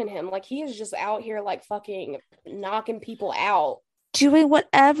has given him. Like, he is just out here, like, fucking knocking people out. Doing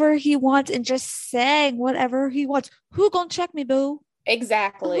whatever he wants and just saying whatever he wants. Who gonna check me, boo?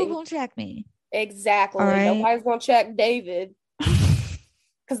 Exactly. Who gonna check me? Exactly. Right. Nobody's gonna check David.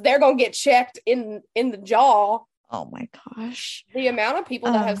 Because they're gonna get checked in the jaw. Oh my gosh. The amount of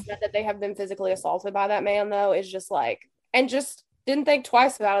people that have said that they have been physically assaulted by that man, though, is just like, and just didn't think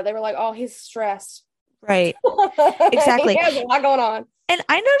twice about it. They were like, oh, he's stressed. Right. Exactly. He has a lot going on. And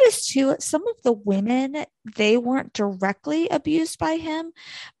I noticed too, some of the women, they weren't directly abused by him,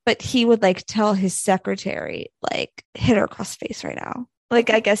 but he would, like, tell his secretary, like, hit her across the face right now. Like,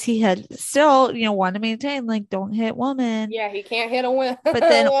 I guess he had still, wanted to maintain, like, don't hit woman. Yeah, he can't hit a woman. But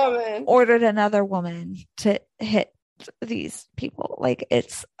then ordered another woman to hit these people. Like,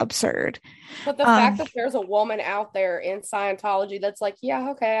 it's absurd. But the fact that there's a woman out there in Scientology that's like, yeah,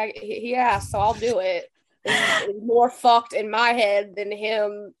 okay, he asked, so I'll do it. is more fucked in my head than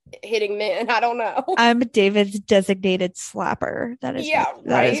him hitting men. I don't know. I'm David's designated slapper. That is Yeah,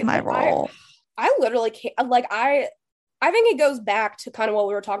 that is right. my Like, role. I literally can't, like, I think it goes back to kind of what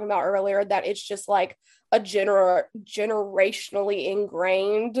we were talking about earlier, that it's just like a generationally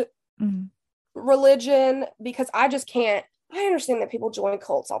ingrained religion, because I just can't. I understand that people join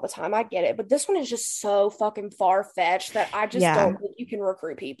cults all the time. I get it. But this one is just so fucking far-fetched that I just don't think you can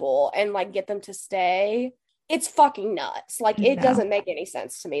recruit people and like get them to stay. It's fucking nuts. Like, it doesn't make any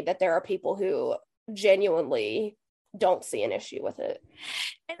sense to me that there are people who genuinely don't see an issue with it.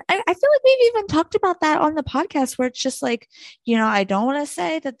 And I feel like we've even talked about that on the podcast, where it's just like, I don't want to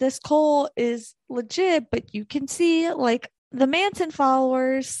say that this cult is legit, but you can see like the Manson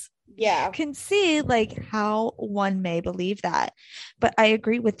followers. Yeah. You can see like how one may believe that. But I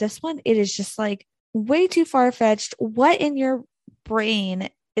agree with this one. It is just like way too far-fetched. What in your brain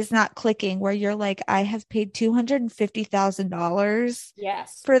is not clicking where you're like, I have paid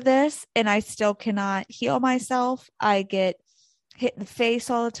 $250,000 for this and I still cannot heal myself. I get hit in the face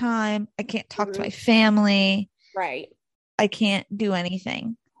all the time. I can't talk to my family. Right. I can't do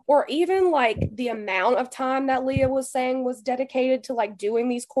anything. Or even like the amount of time that Leah was saying was dedicated to like doing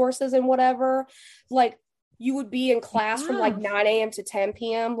these courses and whatever. Like, you would be in class from like 9 a.m. to 10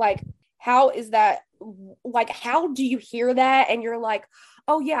 p.m. Like, how is that? Like, how do you hear that? And you're like,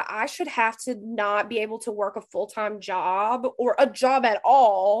 oh yeah, I should have to not be able to work a full-time job or a job at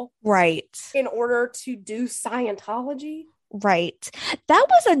all. Right. In order to do Scientology. Right. That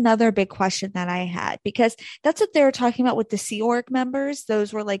was another big question that I had, because that's what they were talking about with the Sea Org members.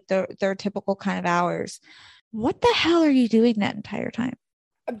 Those were like their typical kind of hours. What the hell are you doing that entire time?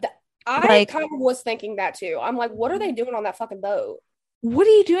 I kind of was thinking that too. I'm like, what are they doing on that fucking boat? What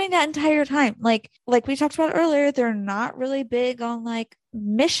are you doing that entire time? Like we talked about earlier, they're not really big on like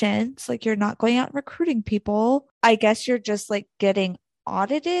missions. Like, you're not going out and recruiting people. I guess you're just like getting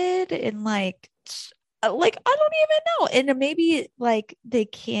audited and like I don't even know. And maybe like they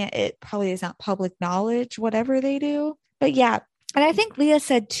can't, it probably is not public knowledge, whatever they do. But yeah. And I think Leah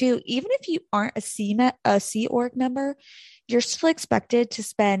said too, even if you aren't a Sea Org member, you're still expected to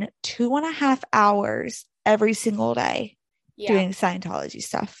spend 2.5 hours every single day doing Scientology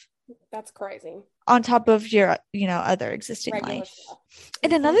stuff. That's crazy. On top of your, other existing regular life. Stuff.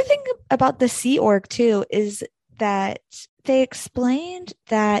 And another thing about the Sea Org too is that they explained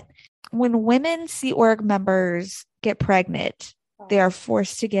that when women Sea Org members get pregnant, they are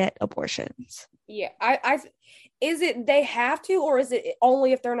forced to get abortions. Yeah. Is it they have to, or is it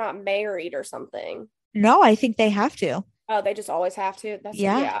only if they're not married or something? No, I think they have to. Oh, they just always have to?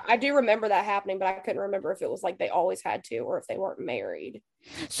 Yeah. I do remember that happening, but I couldn't remember if it was like they always had to or if they weren't married.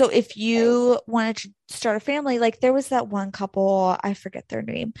 So if you wanted to start a family, like there was that one couple, I forget their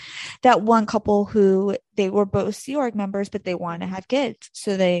name, that one couple who they were both Sea Org members, but they wanted to have kids.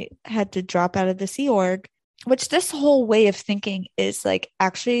 So they had to drop out of the Sea Org, which this whole way of thinking is like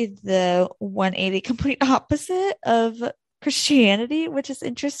actually the 180 complete opposite of Christianity, which is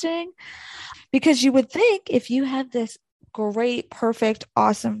interesting because you would think if you have this great, perfect,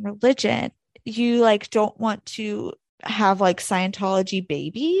 awesome religion, you like don't want to have like Scientology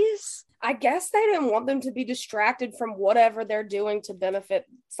babies. I guess they didn't want them to be distracted from whatever they're doing to benefit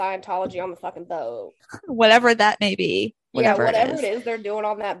Scientology on the fucking boat. Whatever that may be. Whatever it is they're doing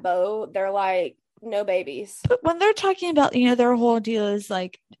on that boat, they're like, no babies. But when they're talking about, their whole deal is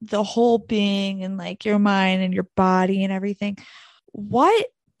like the whole being and like your mind and your body and everything. What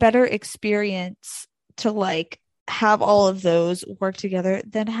better experience to like have all of those work together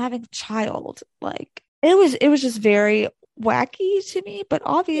than having a child? Like it was just very wacky to me, but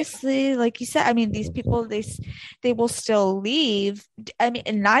obviously, like you said, I mean, these people, they will still leave. I mean,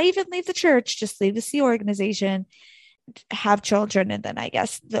 and not even leave the church, just leave the Sea organization, have children, and then I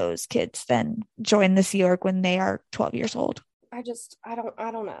guess those kids then join the Sea Org when they are 12 years old. I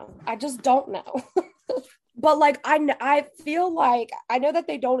don't know. I just don't know. But like, I feel like I know that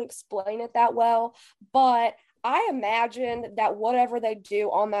they don't explain it that well, but I imagine that whatever they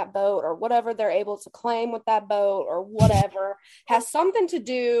do on that boat or whatever they're able to claim with that boat or whatever has something to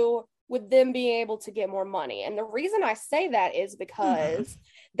do with them being able to get more money. And the reason I say that is because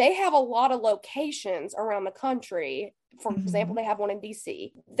they have a lot of locations around the country. For example, they have one in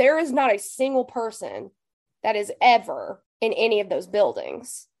DC. There is not a single person that is ever in any of those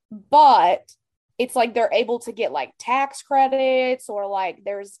buildings, but it's like they're able to get like tax credits or like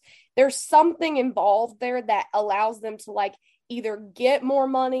there's something involved there that allows them to like either get more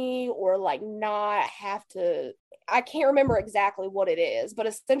money or like not have to. I can't remember exactly what it is, but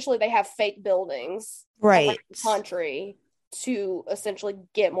essentially they have fake buildings right around the country to essentially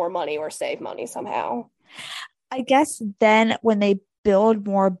get more money or save money somehow. I guess then when they build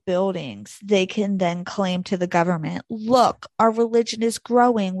more buildings, they can then claim to the government, look, our religion is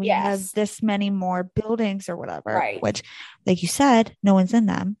growing. We have Yes. this many more buildings or whatever, Right. which, like you said, no one's in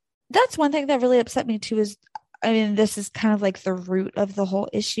them. That's one thing that really upset me too is, I mean, this is kind of like the root of the whole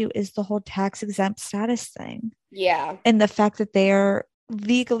issue is the whole tax exempt status thing. Yeah. And the fact that they're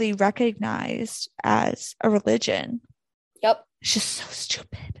legally recognized as a religion. Yep. It's just so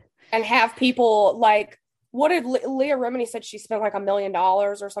stupid. And have people like, what did Leah Remini said she spent like $1 million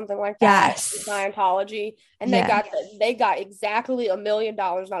or something like that Yes. in Scientology, and Yeah. they got exactly $1 million.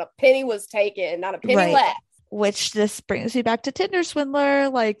 Not a penny was taken, not a penny Right. left. Which this brings me back to Tinder Swindler.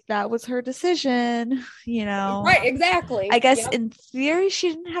 Like that was her decision, you know. Right, exactly. I guess Yep. in theory she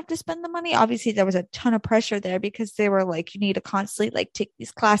didn't have to spend the money. Obviously there was a ton of pressure there because they were like, you need to constantly like take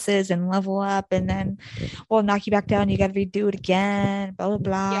these classes and level up, and then we'll knock you back down. You got to redo it again. Blah blah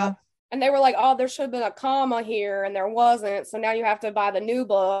blah. Yep. And they were like, oh, there should have been a comma here, and there wasn't. So now you have to buy the new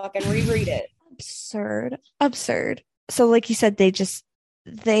book and reread it. Absurd. So like you said,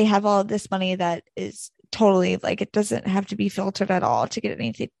 they have all this money that is totally like it doesn't have to be filtered at all to get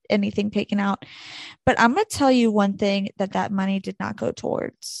anything taken out. But I'm going to tell you one thing that money did not go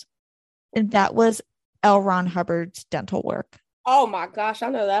towards, and that was L. Ron Hubbard's dental work. Oh my gosh, I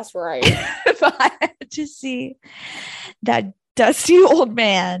know that's right. If I had to see that dusty old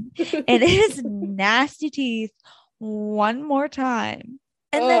man and his nasty teeth one more time.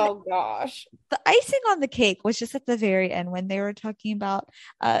 And oh gosh, the icing on the cake was just at the very end when they were talking about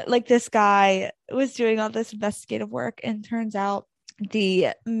like this guy was doing all this investigative work, and turns out the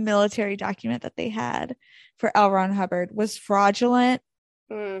military document that they had for L. Ron Hubbard was fraudulent.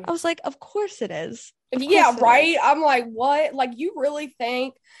 I was like, of course it is. Yeah, right. I'm like, what? Like, you really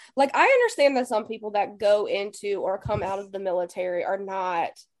think, like, I understand that some people that go into or come out of the military are not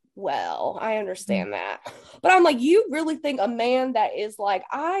well. I understand that. But I'm like, you really think a man that is like,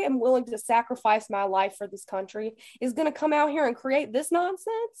 I am willing to sacrifice my life for this country is going to come out here and create this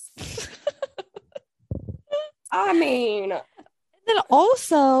nonsense? I mean, and then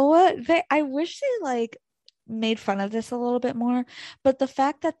also, I wish they like made fun of this a little bit more, but the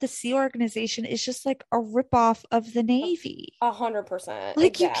fact that the Sea Organization is just like a ripoff of the Navy. 100%.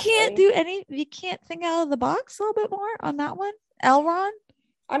 Like exactly. you can't think out of the box a little bit more on that one. Elron?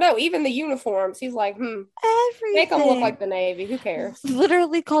 I know, even the uniforms, he's like, make Everything. them look like the Navy. Who cares?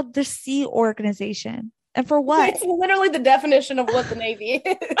 Literally called the Sea Organization. And for what? It's literally the definition of what the Navy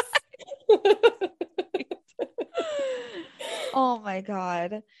is. Oh my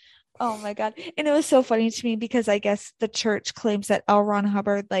God. Oh my God. And it was so funny to me because I guess the church claims that L. Ron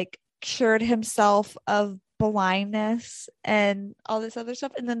Hubbard like cured himself of blindness and all this other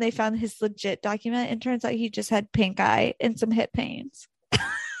stuff. And then they found his legit document, and turns out he just had pink eye and some hip pains.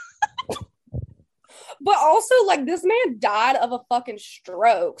 But also, like, this man died of a fucking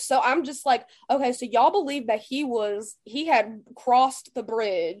stroke. So I'm just like, okay, so y'all believe that he had crossed the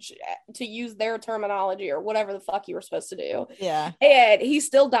bridge, to use their terminology or whatever the fuck you were supposed to do. Yeah. And he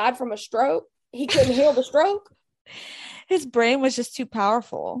still died from a stroke. He couldn't heal the stroke. His brain was just too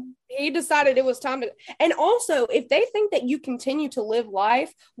powerful. He decided it was time to. And also, if they think that you continue to live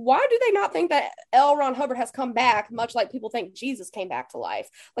life, why do they not think that L. Ron Hubbard has come back, much like people think Jesus came back to life?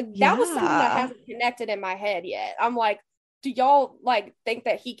 Like, that was something that hasn't connected in my head yet. I'm like, do y'all like think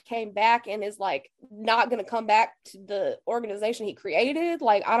that he came back and is like not going to come back to the organization he created?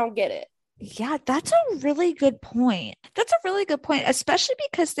 Like, I don't get it. Yeah, that's a really good point. Especially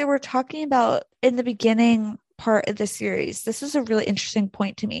because they were talking about in the beginning part of the series. This is a really interesting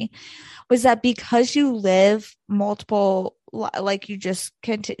point to me, was that because you live multiple, like you're just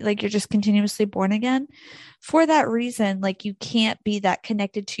continuously born again, for that reason, like you can't be that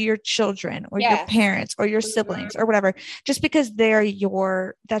connected to your children or your parents or your siblings or whatever, just because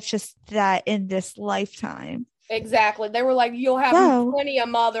that's just that in this lifetime. Exactly. They were like, you'll have plenty of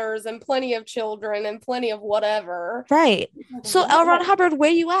mothers and plenty of children and plenty of whatever. Right. So L. Ron Hubbard, where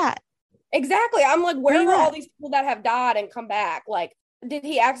you at? Exactly. I'm like, where are all these people that have died and come back? Like, did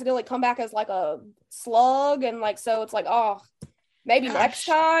he accidentally come back as like a slug? And like, so it's like, oh, maybe next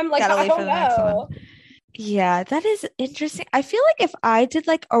time. Like, I don't know. Yeah, that is interesting. I feel like if I did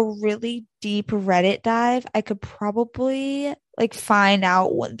like a really deep Reddit dive, I could probably like find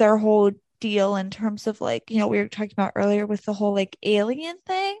out what their whole deal in terms of like, we were talking about earlier with the whole like alien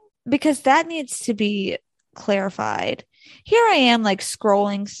thing, because that needs to be clarified. Here I am like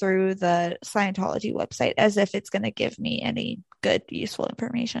scrolling through the Scientology website as if it's going to give me any good, useful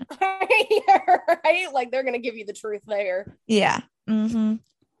information. Right? Like they're going to give you the truth there. Yeah. Mm-hmm.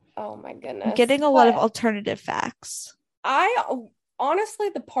 Oh my goodness. I'm getting a lot of alternative facts. I honestly,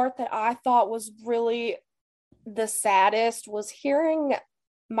 the part that I thought was really the saddest was hearing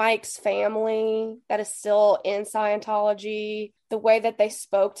Mike's family that is still in Scientology, the way that they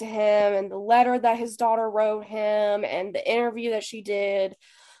spoke to him and the letter that his daughter wrote him and the interview that she did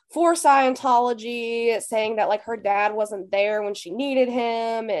for Scientology saying that like her dad wasn't there when she needed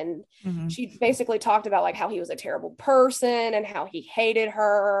him, and she basically talked about like how he was a terrible person and how he hated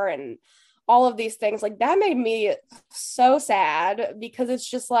her and all of these things. Like that made me so sad because it's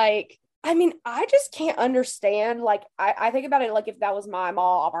just like, I mean, I just can't understand. Like, I think about it like if that was my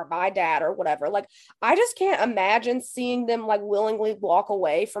mom or my dad or whatever. Like, I just can't imagine seeing them like willingly walk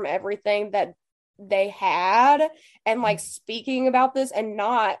away from everything that they had and like speaking about this and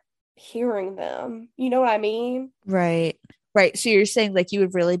not hearing them. You know what I mean? Right. Right. So you're saying like you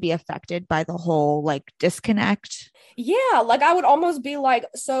would really be affected by the whole like disconnect? Yeah, like I would almost be like,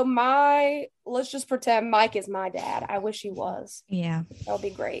 so let's just pretend Mike is my dad. I wish he was. Yeah. That would be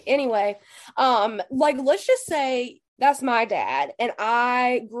great. Anyway, like let's just say that's my dad and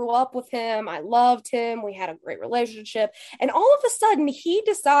I grew up with him. I loved him. We had a great relationship. And all of a sudden he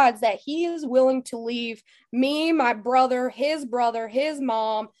decides that he is willing to leave me, my brother, his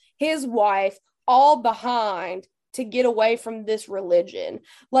mom, his wife, all behind to get away from this religion.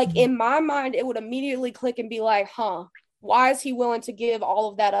 Like in my mind, it would immediately click and be like, huh, why is he willing to give all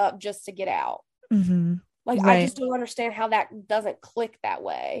of that up just to get out? Like, Right. I just don't understand how that doesn't click that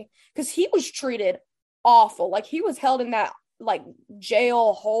way. Because he was treated awful. Like, he was held in that, like,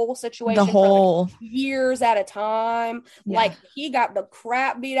 jail hole situation for like, years at a time. Yeah. Like, he got the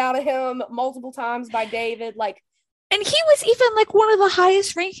crap beat out of him multiple times by David. Like, and he was even like one of the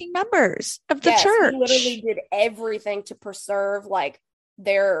highest ranking members of the church. He literally did everything to preserve like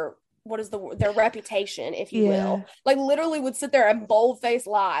their reputation, if you will. Like literally would sit there and bold-faced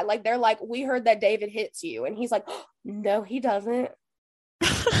lie. Like they're like, we heard that David hits you. And he's like, oh, no, he doesn't.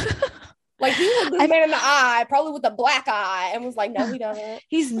 Like he looked this man in the eye, probably with a black eye, and was like, no, he doesn't.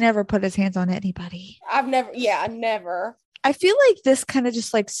 He's never put his hands on anybody. Never. I feel like this kind of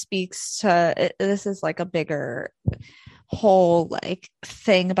just like speaks to, this is like a bigger whole like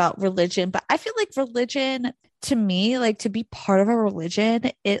thing about religion, but I feel like religion to me, like to be part of a religion,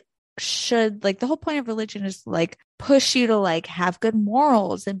 it should like the whole point of religion is like push you to like have good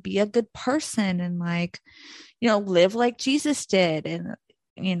morals and be a good person and like, you know, live like Jesus did. And,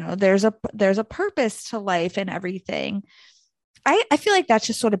 you know, there's a purpose to life and everything. I feel like that's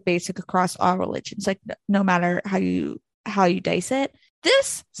just sort of basic across all religions, like no matter how you dice it.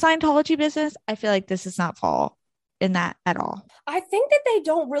 This Scientology business, I feel like this does not fall in that at all. I think that they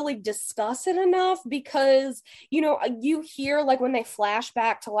don't really discuss it enough because, you know, you hear like when they flash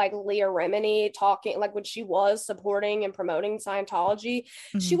back to like Leah Remini talking, like when she was supporting and promoting Scientology,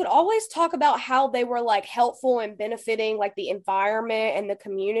 she would always talk about how they were like helpful and benefiting like the environment and the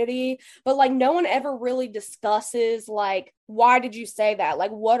community. But like no one ever really discusses like, why did you say that?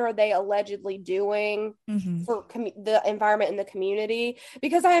 Like, what are they allegedly doing for the environment and the community?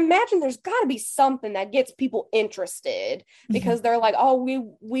 Because I imagine there's got to be something that gets people interested because they're like, oh,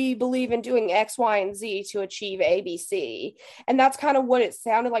 we believe in doing X, Y, and Z to achieve ABC. And that's kind of what it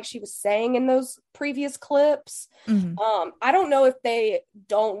sounded like she was saying in those previous clips. I don't know if they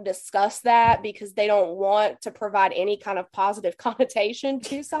don't discuss that because they don't want to provide any kind of positive connotation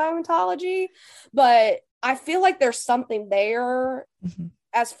to Scientology, but I feel like there's something there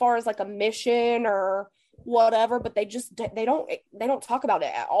as far as like a mission or whatever, but they don't talk about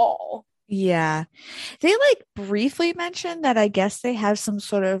it at all. Yeah. They like briefly mentioned that I guess they have some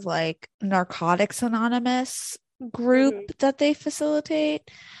sort of like Narcotics Anonymous group that they facilitate,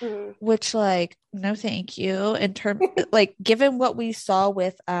 which like, no, thank you. In terms like given what we saw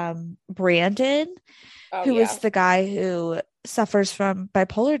with Brandon, who is the guy who suffers from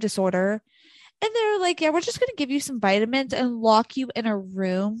bipolar disorder. And they're like, yeah, we're just going to give you some vitamins and lock you in a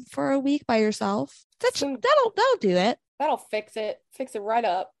room for a week by yourself. That'll do it. That'll fix it right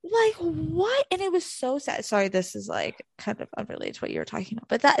up. Like what? And it was so sad. Sorry, this is like kind of unrelated to what you were talking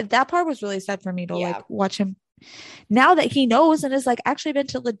about, but that part was really sad for me to like watch him now that he knows and is like actually been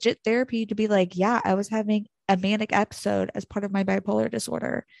to legit therapy to be like, yeah, I was having a manic episode as part of my bipolar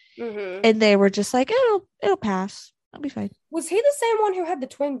disorder, and they were just like, it'll pass. I'll be fine. Was he the same one who had the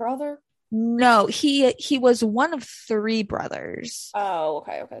twin brother? No, he was one of three brothers. Oh,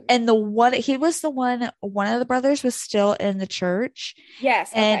 okay. And one of the brothers was still in the church. Yes.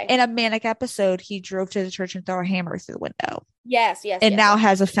 And in a manic episode, he drove to the church and threw a hammer through the window. Yes. And now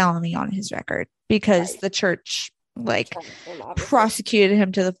has a felony on his record because the church like prosecuted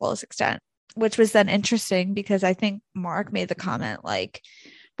him to the fullest extent, which was then interesting because I think Mark made the comment like,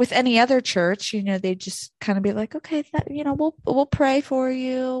 with any other church, they just kind of be like, okay, that, we'll pray for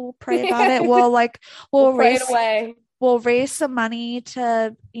you. We'll pray about it. We'll pray it raise away. we'll raise some money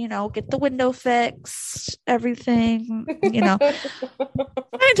to, get the window fixed, everything,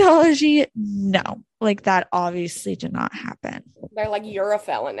 Scientology, no, like that obviously did not happen. They're like, you're a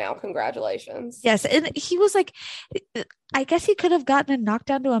felon now. Congratulations. Yes. And he was like, I guess he could have gotten a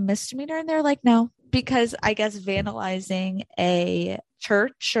knockdown to a misdemeanor. And they're like, no, because I guess vandalizing a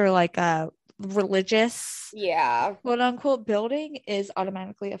church or like a religious, quote unquote, building is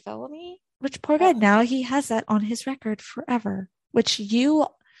automatically a felony. Which poor guy, now he has that on his record forever. Which you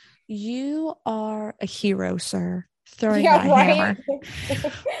are a hero, sir. Throwing that hammer.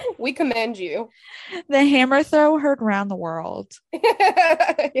 We commend you. The hammer throw heard around the world.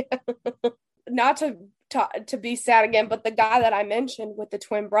 Not to be sad again, but the guy that I mentioned with the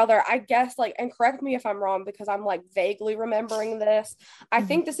twin brother, I guess, like, and correct me if I'm wrong because I'm like vaguely remembering this. I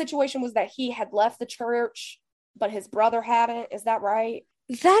think the situation was that he had left the church, but his brother hadn't. Is that right?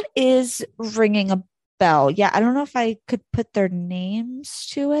 That is ringing a bell. Yeah, I don't know if I could put their names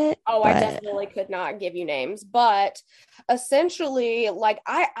to it. Oh, I definitely could not give you names, but essentially, like,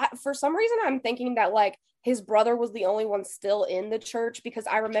 I for some reason I'm thinking that like his brother was the only one still in the church, because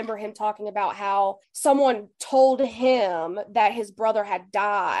I remember him talking about how someone told him that his brother had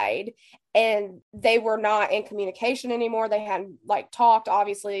died and they were not in communication anymore. They hadn't like talked,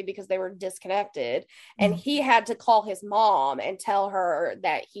 obviously, because they were disconnected. And he had to call his mom and tell her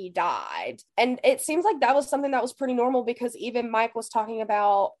that he died. And it seems like that was something that was pretty normal, because even Mike was talking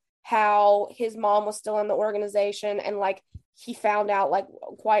about how his mom was still in the organization, and like he found out like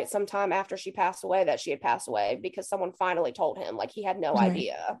quite some time after she passed away that she had passed away, because someone finally told him. Like he had no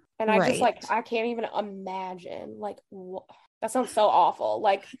idea. And I just like, I can't even imagine, like, that sounds so awful.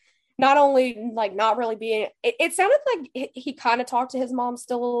 Like, not only like not really being, it sounded like he kind of talked to his mom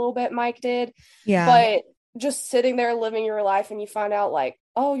still a little bit, Mike did. Yeah. But just sitting there living your life and you find out like,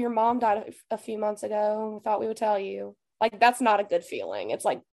 oh, your mom died a few months ago and we thought we would tell you. Like, that's not a good feeling. It's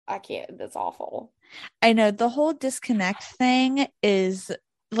like, I can't, that's awful. I know the whole disconnect thing is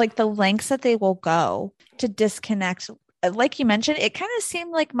like the lengths that they will go to disconnect. Like you mentioned, it kind of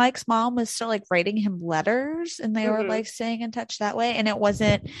seemed like Mike's mom was still like writing him letters and they were like staying in touch that way. And it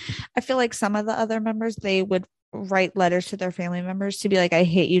wasn't, I feel like some of the other members, they would write letters to their family members to be like, I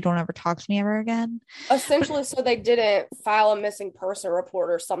hate you, don't ever talk to me ever again. Essentially, so they didn't file a missing person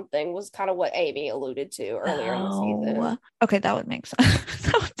report or something, was kind of what Amy alluded to earlier in the season. Okay, that would make sense.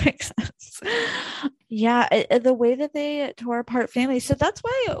 That would make sense. Yeah, the way that they tore apart families. So that's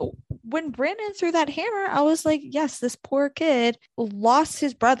why when Brandon threw that hammer, I was like, yes, this poor kid lost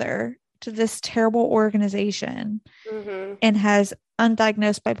his brother to this terrible organization and has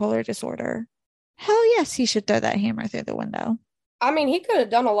undiagnosed bipolar disorder. Hell yes, he should throw that hammer through the window. I mean, he could have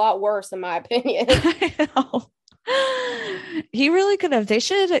done a lot worse, in my opinion. I know. He really could have. They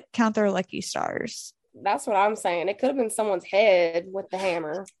should count their lucky stars. That's what I'm saying. It could have been someone's head with the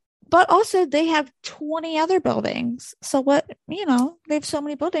hammer. But also, they have 20 other buildings. So what, they have so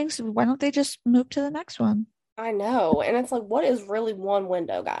many buildings. Why don't they just move to the next one? I know. And it's like, what is really one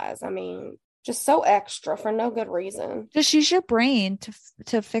window, guys? I mean, just so extra for no good reason. Just use your brain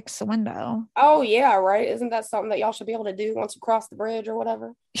to fix the window. Oh, yeah, right. Isn't that something that y'all should be able to do once you cross the bridge or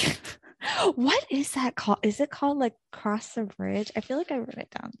whatever? What is that called? Is it called like cross the bridge? I feel like I wrote it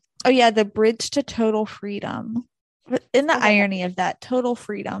down. Oh, yeah, the bridge to total freedom. In the irony of that, total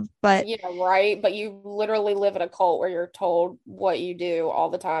freedom. But yeah, right. But you literally live in a cult where you're told what you do all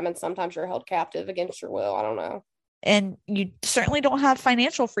the time, and sometimes you're held captive against your will. I don't know. And you certainly don't have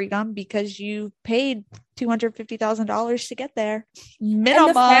financial freedom because you paid $250,000 to get there. Minimum. And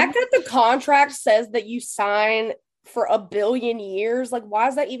the fact that the contract says that you sign for 1 billion years, like, why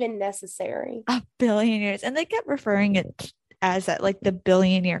is that even necessary? 1 billion years. And they kept referring it as that, like, the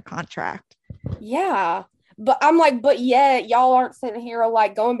billion-year contract. Yeah. But I'm like, but yet y'all aren't sitting here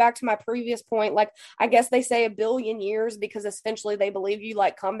like going back to my previous point. Like, I guess they say 1 billion years because essentially they believe you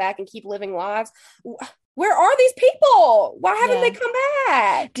like come back and keep living lives. Where are these people? Why haven't they come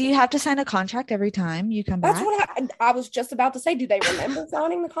back? Do you have to sign a contract every time you come back? That's what I was just about to say. Do they remember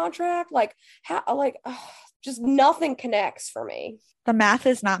signing the contract? Like, how? Like, just nothing connects for me. The math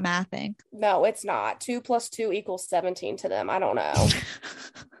is not mathing. No, it's not. 2 + 2 = 17 to them. I don't know.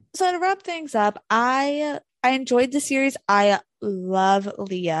 So to wrap things up, I enjoyed the series. I love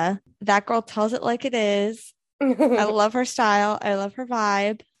Leah. That girl tells it like it is. I love her style. I love her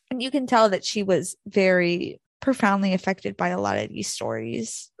vibe. And you can tell that she was very profoundly affected by a lot of these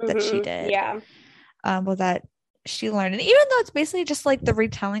stories that she did. Yeah. Well, that she learned. And even though it's basically just like the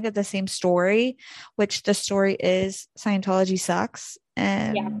retelling of the same story, which the story is Scientology sucks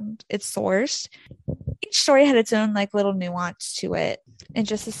and it's sourced, each story had its own like little nuance to it. And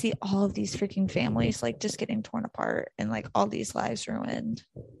just to see all of these freaking families like just getting torn apart and like all these lives ruined.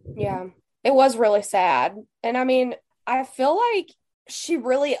 Yeah, it was really sad. And I mean, I feel like she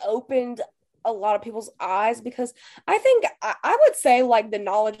really opened a lot of people's eyes, because I think I would say like the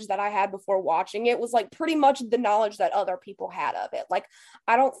knowledge that I had before watching it was like pretty much the knowledge that other people had of it. Like,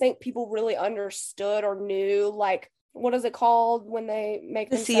 I don't think people really understood or knew, like, what is it called when they make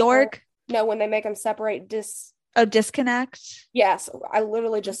The them Sea Org? No, when they make them separate Disconnect. Yes, I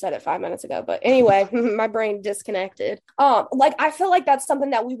literally just said it 5 minutes ago. But anyway, my brain disconnected. Like, I feel like that's something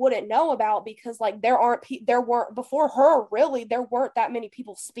that we wouldn't know about, because like there weren't before her, really, there weren't that many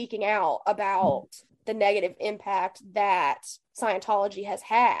people speaking out about the negative impact that Scientology has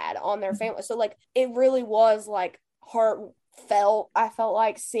had on their family. So like it really was like heartfelt. I felt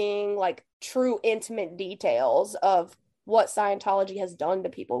like seeing like true intimate details of what Scientology has done to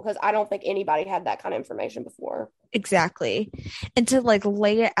people, because I don't think anybody had that kind of information before. Exactly. And to like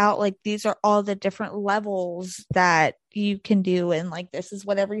lay it out, like these are all the different levels that you can do, and like this is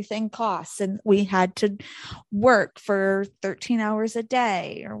what everything costs, and we had to work for 13 hours a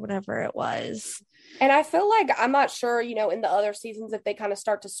day or whatever it was. And I feel like, I'm not sure, in the other seasons, if they kind of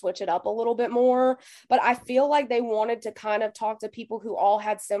start to switch it up a little bit more, but I feel like they wanted to kind of talk to people who all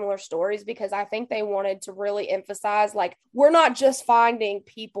had similar stories, because I think they wanted to really emphasize, like, we're not just finding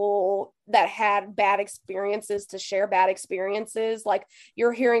people that had bad experiences to share bad experiences. Like,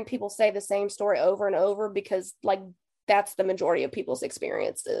 you're hearing people say the same story over and over, because like that's the majority of people's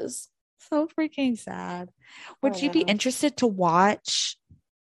experiences. So freaking sad. Would you be interested to watch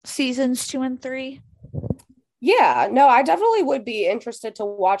seasons 2 and 3? Yeah, no, I definitely would be interested to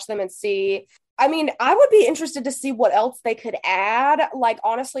watch them and see. I mean, I would be interested to see what else they could add. Like,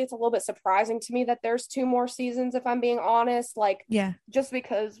 honestly, it's a little bit surprising to me that there's 2 more seasons, if I'm being honest. Like, yeah, just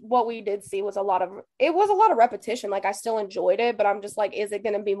because what we did see was a lot of repetition. Like, I still enjoyed it, but I'm just like, is it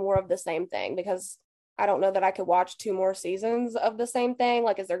going to be more of the same thing? Because I don't know that I could watch 2 more seasons of the same thing.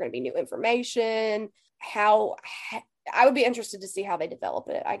 Like, is there going to be new information? I would be interested to see how they develop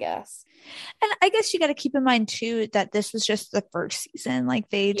it, I guess. and I guess you got to keep in mind too that this was just the first season. Like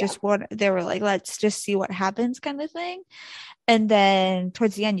they were like, let's just see what happens, kind of thing. And then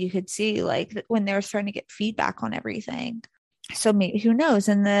towards the end, you could see like when they were starting to get feedback on everything. So maybe, who knows,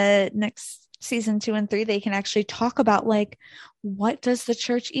 in the next season 2 and 3, they can actually talk about like, what does the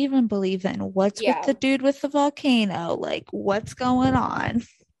church even believe in? What's with the dude with the volcano? Like, what's going on?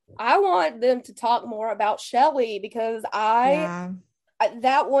 I want them to talk more about Shelley, because that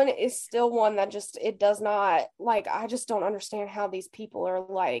one is still one that just, it does not, like, I just don't understand how these people are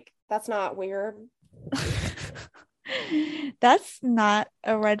like, that's not weird. That's not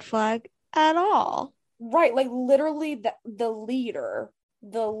a red flag at all. Right, like literally the leader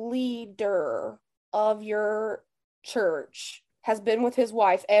of your church has been with his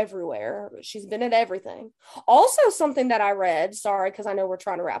wife everywhere. She's been at everything. Also, something that I read, sorry, because I know we're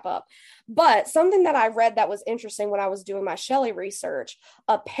trying to wrap up, but something that I read that was interesting when I was doing my Shelley research,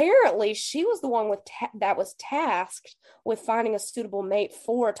 apparently she was the one that was tasked with finding a suitable mate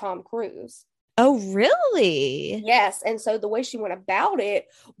for Tom Cruise. Oh, really? Yes. And so the way she went about it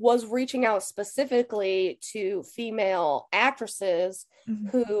was reaching out specifically to female actresses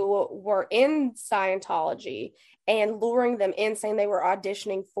who were in Scientology and luring them in, saying they were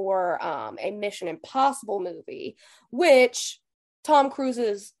auditioning for a Mission Impossible movie, which Tom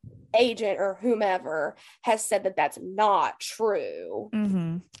Cruise's agent or whomever has said that that's not true.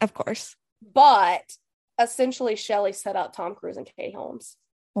 Mm-hmm. Of course. But essentially, Shelley set up Tom Cruise and Katie Holmes.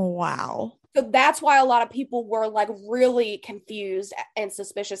 Wow. So that's why a lot of people were like really confused and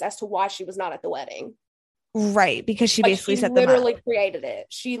suspicious as to why she was not at the wedding. Right, because she like basically she set them literally up. created it.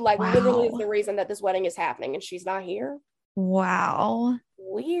 She literally is the reason that this wedding is happening, and she's not here. Wow.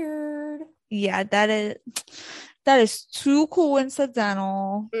 Weird. Yeah, that is too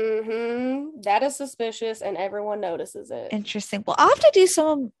coincidental. That is suspicious, and everyone notices it. Interesting. Well, I'll have to do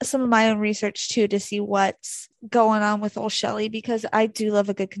some of my own research too to see what's going on with old Shelley, because I do love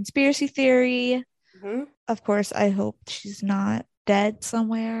a good conspiracy theory. Of course, I hope she's not dead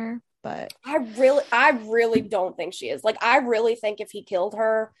somewhere, but I really don't think she is. Like, I really think if he killed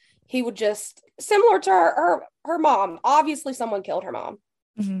her, he would just, similar to her mom. Obviously, someone killed her mom.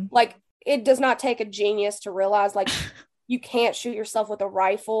 Like, it does not take a genius to realize, like, you can't shoot yourself with a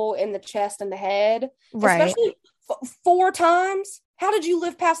rifle in the chest and the head, right? Especially 4 times. How did you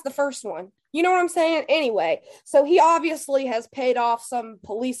live past the first one? You know what I'm saying? Anyway, so he obviously has paid off some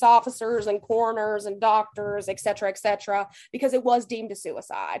police officers and coroners and doctors, et cetera, because it was deemed a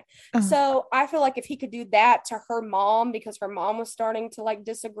suicide. So I feel like if he could do that to her mom, because her mom was starting to like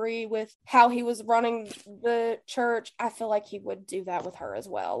disagree with how he was running the church, I feel like he would do that with her as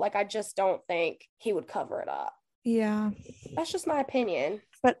well. Like, I just don't think he would cover it up. Yeah. That's just my opinion.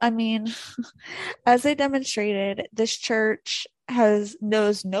 But I mean, as they demonstrated, this church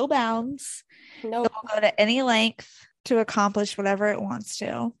knows no bounds. Nope. It will go to any length to accomplish whatever it wants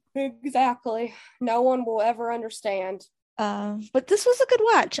to. Exactly. No one will ever understand. But this was a good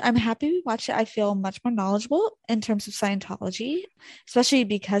watch. I'm happy we watched it. I feel much more knowledgeable in terms of Scientology, especially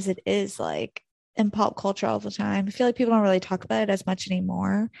because it is like in pop culture all the time. I feel like people don't really talk about it as much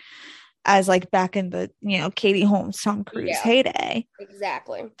anymore as like back in the, Katie Holmes, Tom Cruise heyday.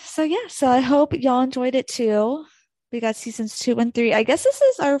 Exactly. So yeah, so I hope y'all enjoyed it too. We got seasons 2 and 3. I guess this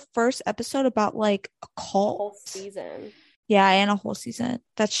is our first episode about like a cult. Whole season. Yeah, and a whole season.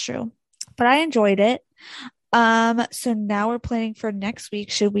 That's true. But I enjoyed it. So now we're planning for next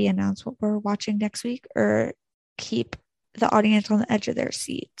week. Should we announce what we're watching next week or keep the audience on the edge of their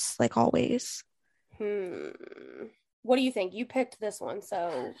seats like always? What do you think? You picked this one,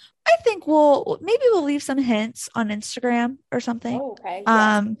 so I think we'll leave some hints on Instagram or something. Oh, okay.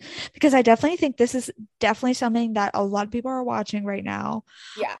 Yes. Because I definitely think this is definitely something that a lot of people are watching right now.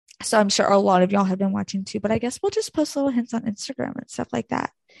 Yeah. So I'm sure a lot of y'all have been watching too, but I guess we'll just post little hints on Instagram and stuff like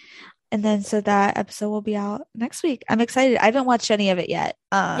that. And then so that episode will be out next week. I'm excited. I haven't watched any of it yet.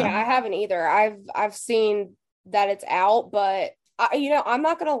 Yeah, I haven't either. I've seen that it's out, but I'm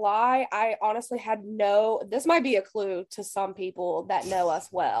not gonna lie. I honestly had this might be a clue to some people that know us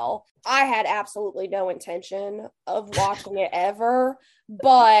well. I had absolutely no intention of watching it ever,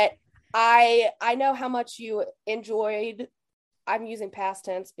 but I know how much you enjoyed. I'm using past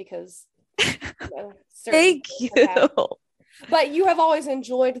tense because thank you. But you have always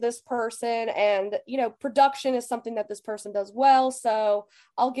enjoyed this person, and production is something that this person does well, so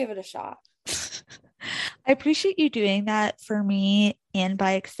I'll give it a shot. I appreciate you doing that for me and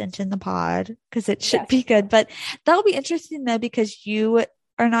by extension the pod, because it should be good. But that'll be interesting though, because you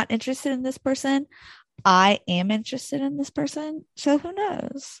are not interested in this person. I am interested in this person. So who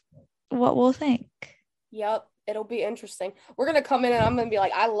knows what we'll think. Yep. It'll be interesting. We're going to come in and I'm going to be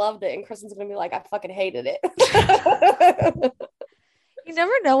like, I loved it. And Kristen's going to be like, I fucking hated it. You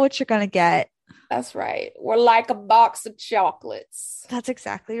never know what you're going to get. That's right. We're like a box of chocolates. That's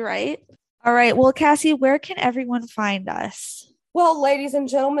exactly right. All right. Well, Cassie, where can everyone find us? Well, ladies and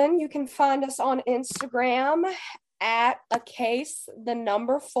gentlemen, you can find us on Instagram at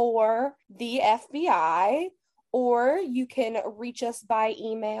 @4 the FBI, or you can reach us by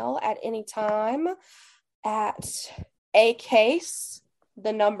email at any time at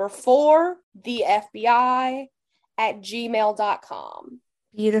 @4 the FBI @gmail.com.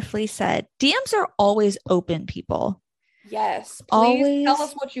 Beautifully said. DMs are always open, people. Yes. Please always tell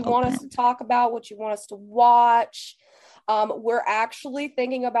us what you want us to talk about, what you want us to watch. We're actually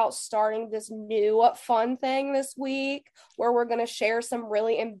thinking about starting this new fun thing this week where we're going to share some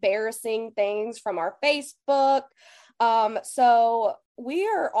really embarrassing things from our Facebook. So we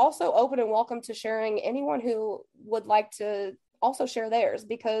are also open and welcome to sharing anyone who would like to also share theirs,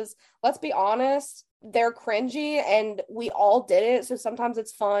 because let's be honest, they're cringy and we all did it. So sometimes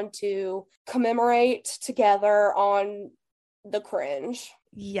it's fun to commemorate together on the cringe.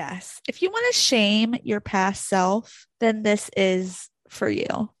 Yes. If you want to shame your past self, then this is for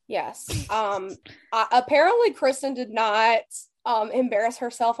you. Yes. Apparently Kristen did not embarrass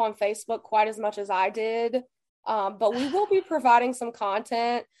herself on Facebook quite as much as I did. But we will be providing some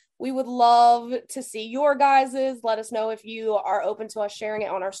content. We would love to see your guys's. Let us know if you are open to us sharing it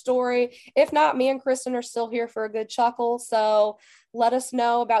on our story. If not, me and Kristen are still here for a good chuckle. So let us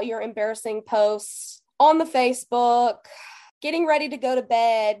know about your embarrassing posts on the Facebook. Getting ready to go to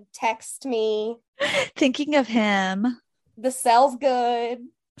bed. Text me. Thinking of him. The cell's good.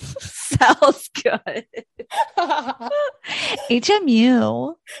 Sounds good.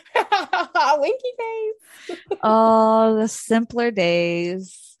 HMU. Winky face. Oh, the simpler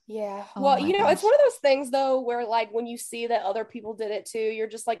days. Yeah. Oh well, gosh. It's one of those things though where like when you see that other people did it too, you're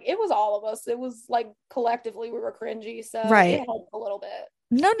just like, it was all of us. It was like collectively we were cringy. So right. It helped a little bit.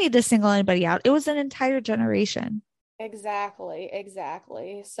 No need to single anybody out. It was an entire generation.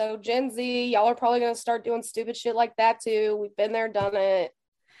 Exactly. So Gen Z, y'all are probably going to start doing stupid shit like that too. We've been there, done it.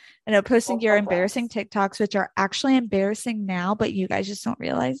 And posting your embarrassing TikToks, which are actually embarrassing now, but you guys just don't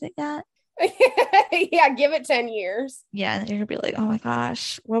realize it yet. Yeah, give it 10 years. Yeah, and you're gonna be like, oh my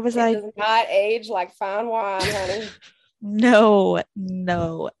gosh, what was I? It does not age like fine wine, honey. No,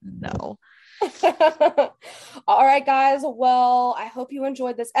 no, no. All right, guys. Well, I hope you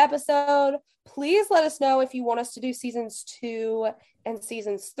enjoyed this episode. Please let us know if you want us to do seasons 2 and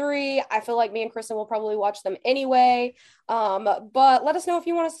seasons 3. I feel like me and Kristen will probably watch them anyway. But let us know if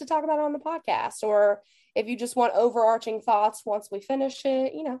you want us to talk about it on the podcast, or if you just want overarching thoughts once we finish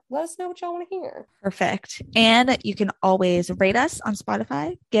it. Let us know what y'all want to hear. Perfect. And you can always rate us on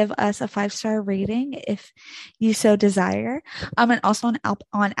Spotify. Give us a 5-star rating if you so desire. And also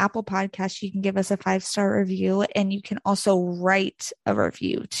on Apple Podcasts, you can give us a 5-star review, and you can also write a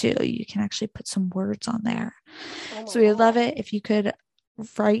review too. You can actually put some words on there. So we would love it if you could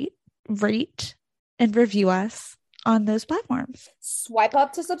rate, and review us on those platforms. Swipe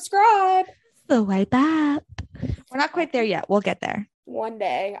up to subscribe. Swipe up. We're not quite there yet. We'll get there. One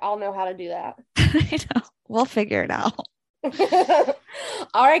day I'll know how to do that. I know. We'll figure it out.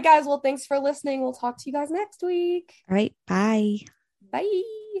 All right, guys. Well, thanks for listening. We'll talk to you guys next week. All right. Bye. Bye.